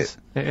said fact it is.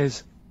 It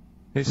is.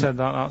 It said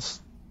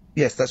that's...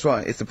 Yes, that's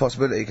right. It's a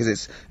possibility because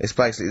it's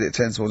basically that it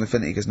tends towards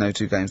infinity because no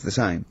two games are the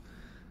same.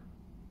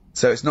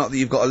 So it's not that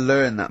you've got to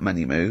learn that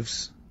many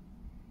moves.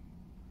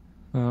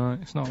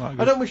 It's not that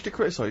good. I don't wish to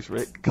criticise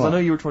Rick, because I know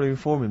you were trying to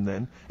inform him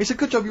then. It's a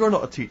good job you're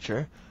not a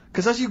teacher,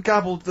 because as you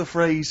gabbled the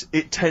phrase,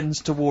 it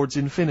tends towards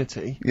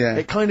infinity,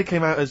 it kind of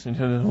came out as...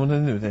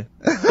 Imagine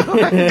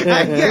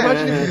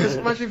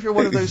if you're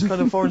one of those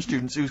kind of foreign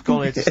students who's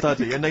gone here to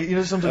study, and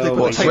they, sometimes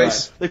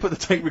they put the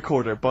tape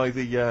recorder by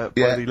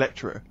the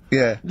lecturer.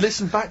 Yeah.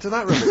 Listen back to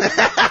that, remember.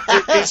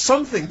 It's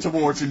something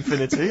towards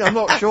infinity, I'm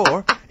not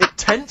sure. It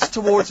tends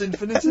towards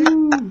infinity.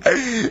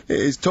 It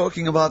is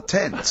talking about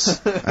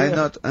tense. I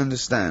not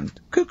understand.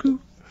 Cuckoo.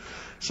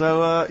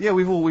 So,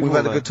 we've all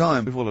had a good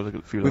time. We've all had a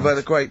good few We've had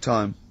a great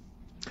time.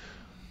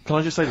 Can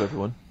I just say to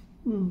everyone,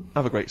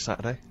 have a great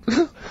Saturday.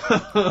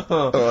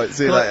 Alright,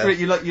 see you later.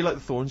 You like the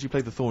Thorns, you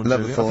played the Thorns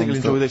Love earlier. the Thorns. I think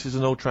you'll enjoy this as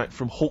an old track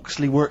from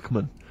Hawksley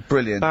Workman.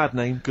 Brilliant. Bad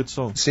name, good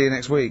song. See you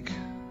next week.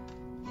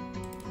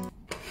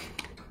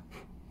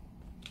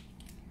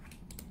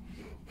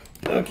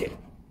 Okay.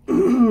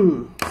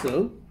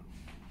 So,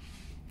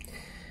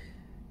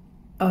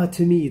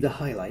 to me,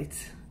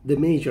 the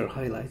major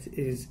highlight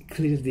is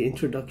clearly the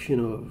introduction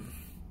of,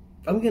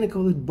 I'm going to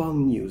call it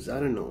Bong News. I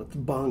don't know. It's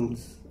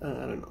Bongs.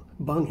 I don't know.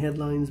 Bong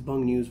headlines,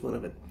 Bong News, one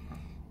of it.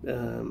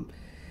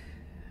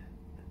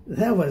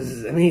 That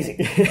was amazing.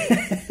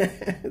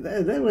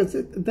 that was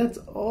it. That's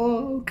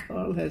all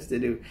Carl has to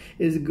do,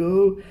 is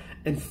go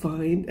and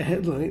find a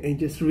headline and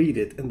just read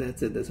it. And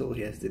that's it. That's all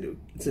he has to do.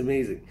 It's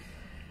amazing.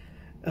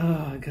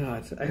 Oh,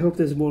 God. I hope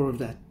there's more of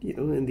that,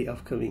 in the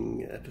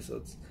upcoming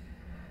episodes.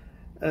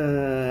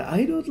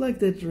 I don't like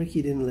that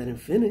Ricky didn't let him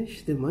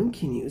finish the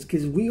Monkey News,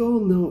 because we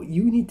all know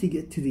you need to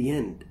get to the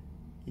end.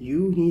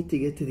 You need to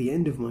get to the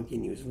end of Monkey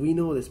News. We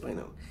know this by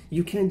now.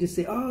 You can't just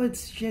say, oh,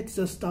 it's shit,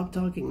 so stop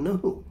talking.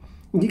 No.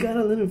 You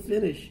gotta let him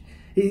finish.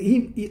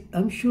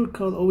 I'm sure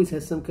Carl always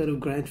has some kind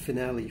of grand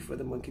finale for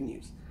the Monkey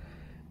News.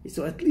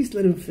 So at least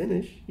let him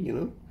finish,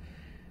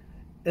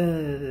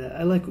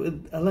 I like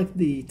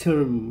the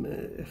term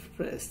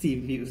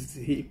Steve used.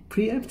 He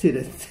preempted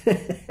it.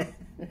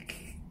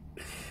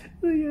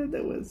 Oh, yeah,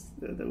 that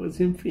was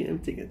him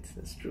preempting it.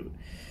 That's true.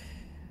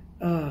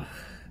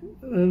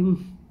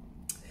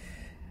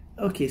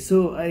 Okay,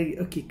 so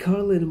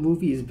Carl in a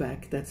movie is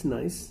back. That's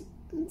nice.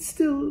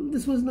 Still,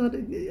 this was not.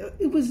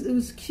 It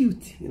was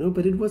cute,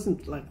 but it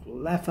wasn't like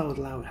laugh out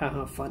loud,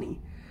 haha, funny.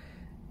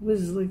 It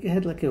was like it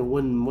had like a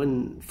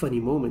one funny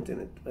moment in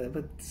it,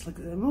 but it's like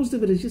most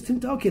of it is just him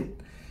talking.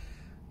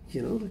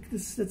 Like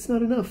this. That's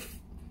not enough.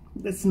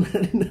 That's not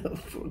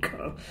enough for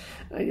Carl.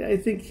 I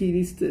think he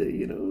needs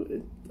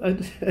to. I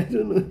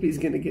don't know if he's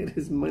gonna get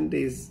his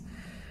Mondays.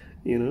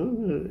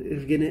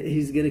 If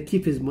he's gonna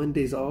keep his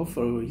Mondays off,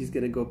 or he's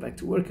gonna go back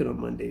to working on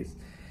Mondays.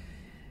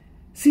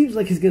 Seems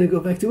like he's gonna go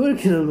back to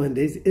working on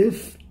Mondays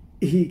if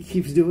he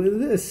keeps doing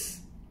this.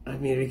 I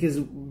mean,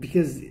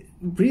 because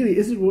really,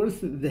 is it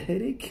worth the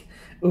headache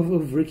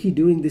of Ricky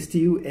doing this to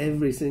you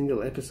every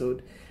single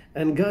episode?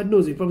 And God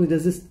knows he probably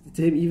does this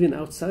to him even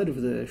outside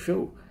of the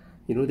show.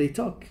 They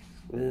talk,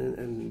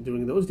 and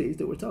during those days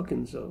they were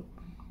talking. So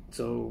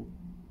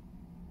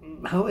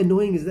how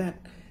annoying is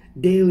that?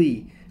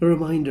 Daily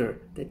reminder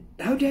that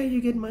how dare you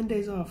get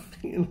Mondays off?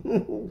 They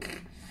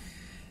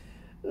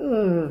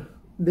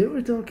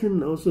were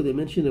talking also. They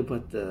mentioned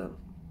about the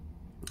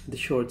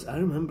shorts. I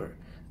remember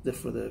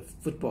for the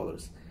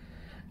footballers.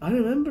 I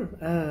remember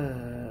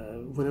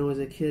when I was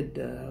a kid,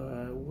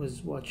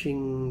 was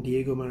watching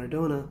Diego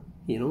Maradona.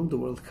 The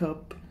World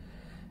Cup.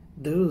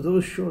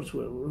 Those shorts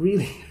were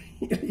really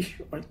really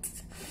short.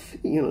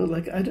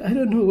 I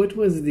don't know what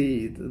was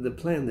the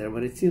plan there,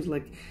 but it seems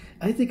like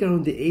I think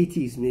around the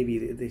 80s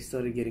maybe they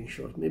started getting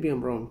short. Maybe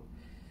I'm wrong.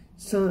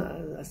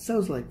 So it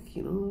sounds like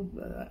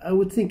I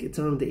would think it's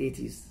around the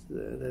 80s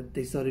that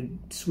they started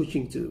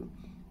switching to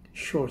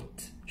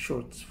shorts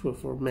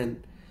for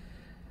men.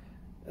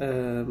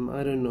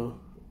 I don't know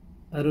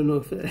if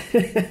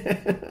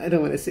I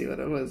don't want to say what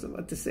I was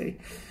about to say,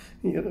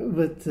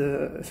 but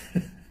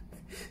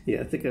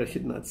yeah, I think I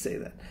should not say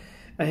that.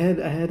 I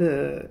had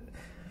a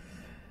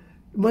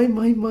my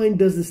mind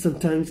does this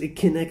sometimes. It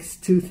connects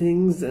two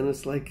things, and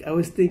it's like I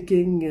was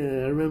thinking.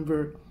 I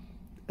remember,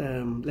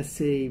 let's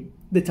say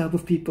the type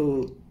of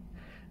people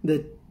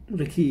that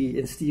Ricky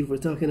and Steve were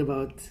talking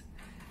about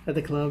at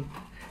the club,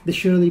 the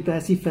Shirley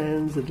Bassey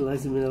fans and the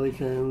Liza Minnelli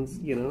fans,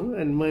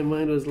 and my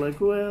mind was like,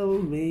 well,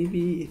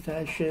 maybe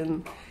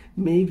fashion,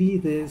 maybe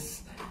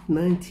this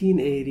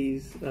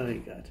 1980s. Oh my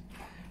God,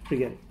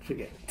 forget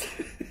it.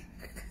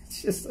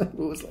 It's just it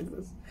was like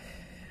this.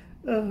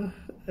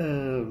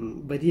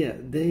 But yeah,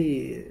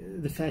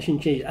 the fashion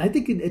changed. I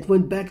think it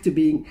went back to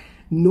being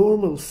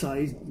normal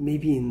sized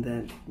maybe in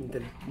the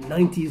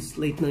 90s,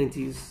 late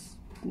 90s,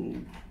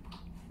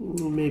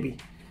 maybe.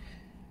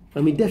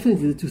 I mean,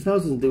 definitely the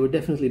 2000s, they were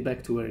definitely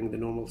back to wearing the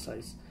normal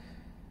size.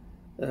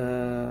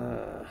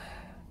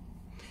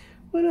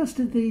 What else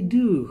did they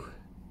do?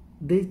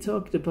 They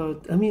talked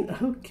about, I mean,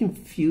 how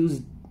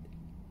confused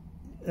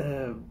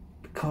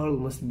Carl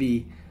must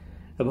be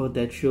about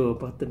that show,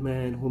 about the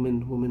man,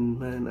 woman,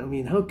 man. I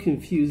mean, how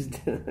confused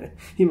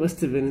he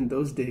must have been in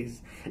those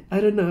days.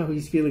 I don't know how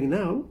he's feeling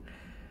now.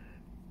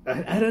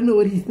 I don't know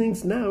what he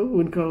thinks now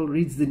when Carl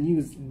reads the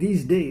news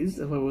these days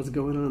about what's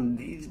going on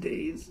these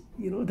days.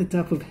 You know, the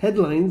type of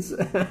headlines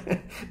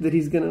that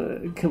he's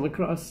gonna come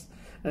across.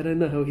 I don't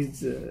know how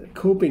he's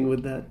coping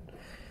with that.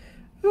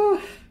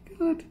 Oh,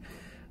 God.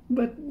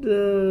 But,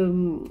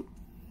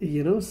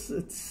 you know,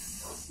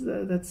 that's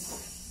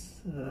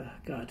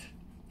God.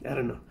 I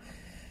don't know.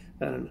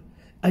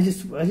 I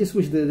just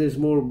wish that there's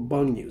more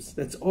Bong news.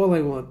 That's all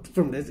I want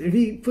from this. If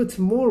he puts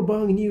more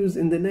Bong news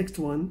in the next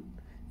one,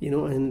 you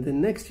know, and the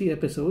next few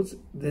episodes,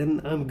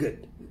 then I'm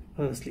good.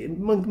 Honestly,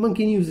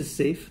 Monkey News is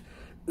safe,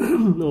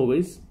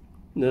 always.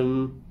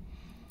 And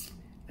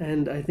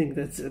I think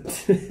that's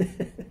it.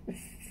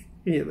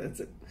 Yeah, that's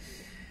it.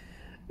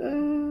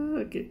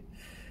 Okay.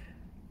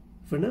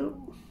 For now,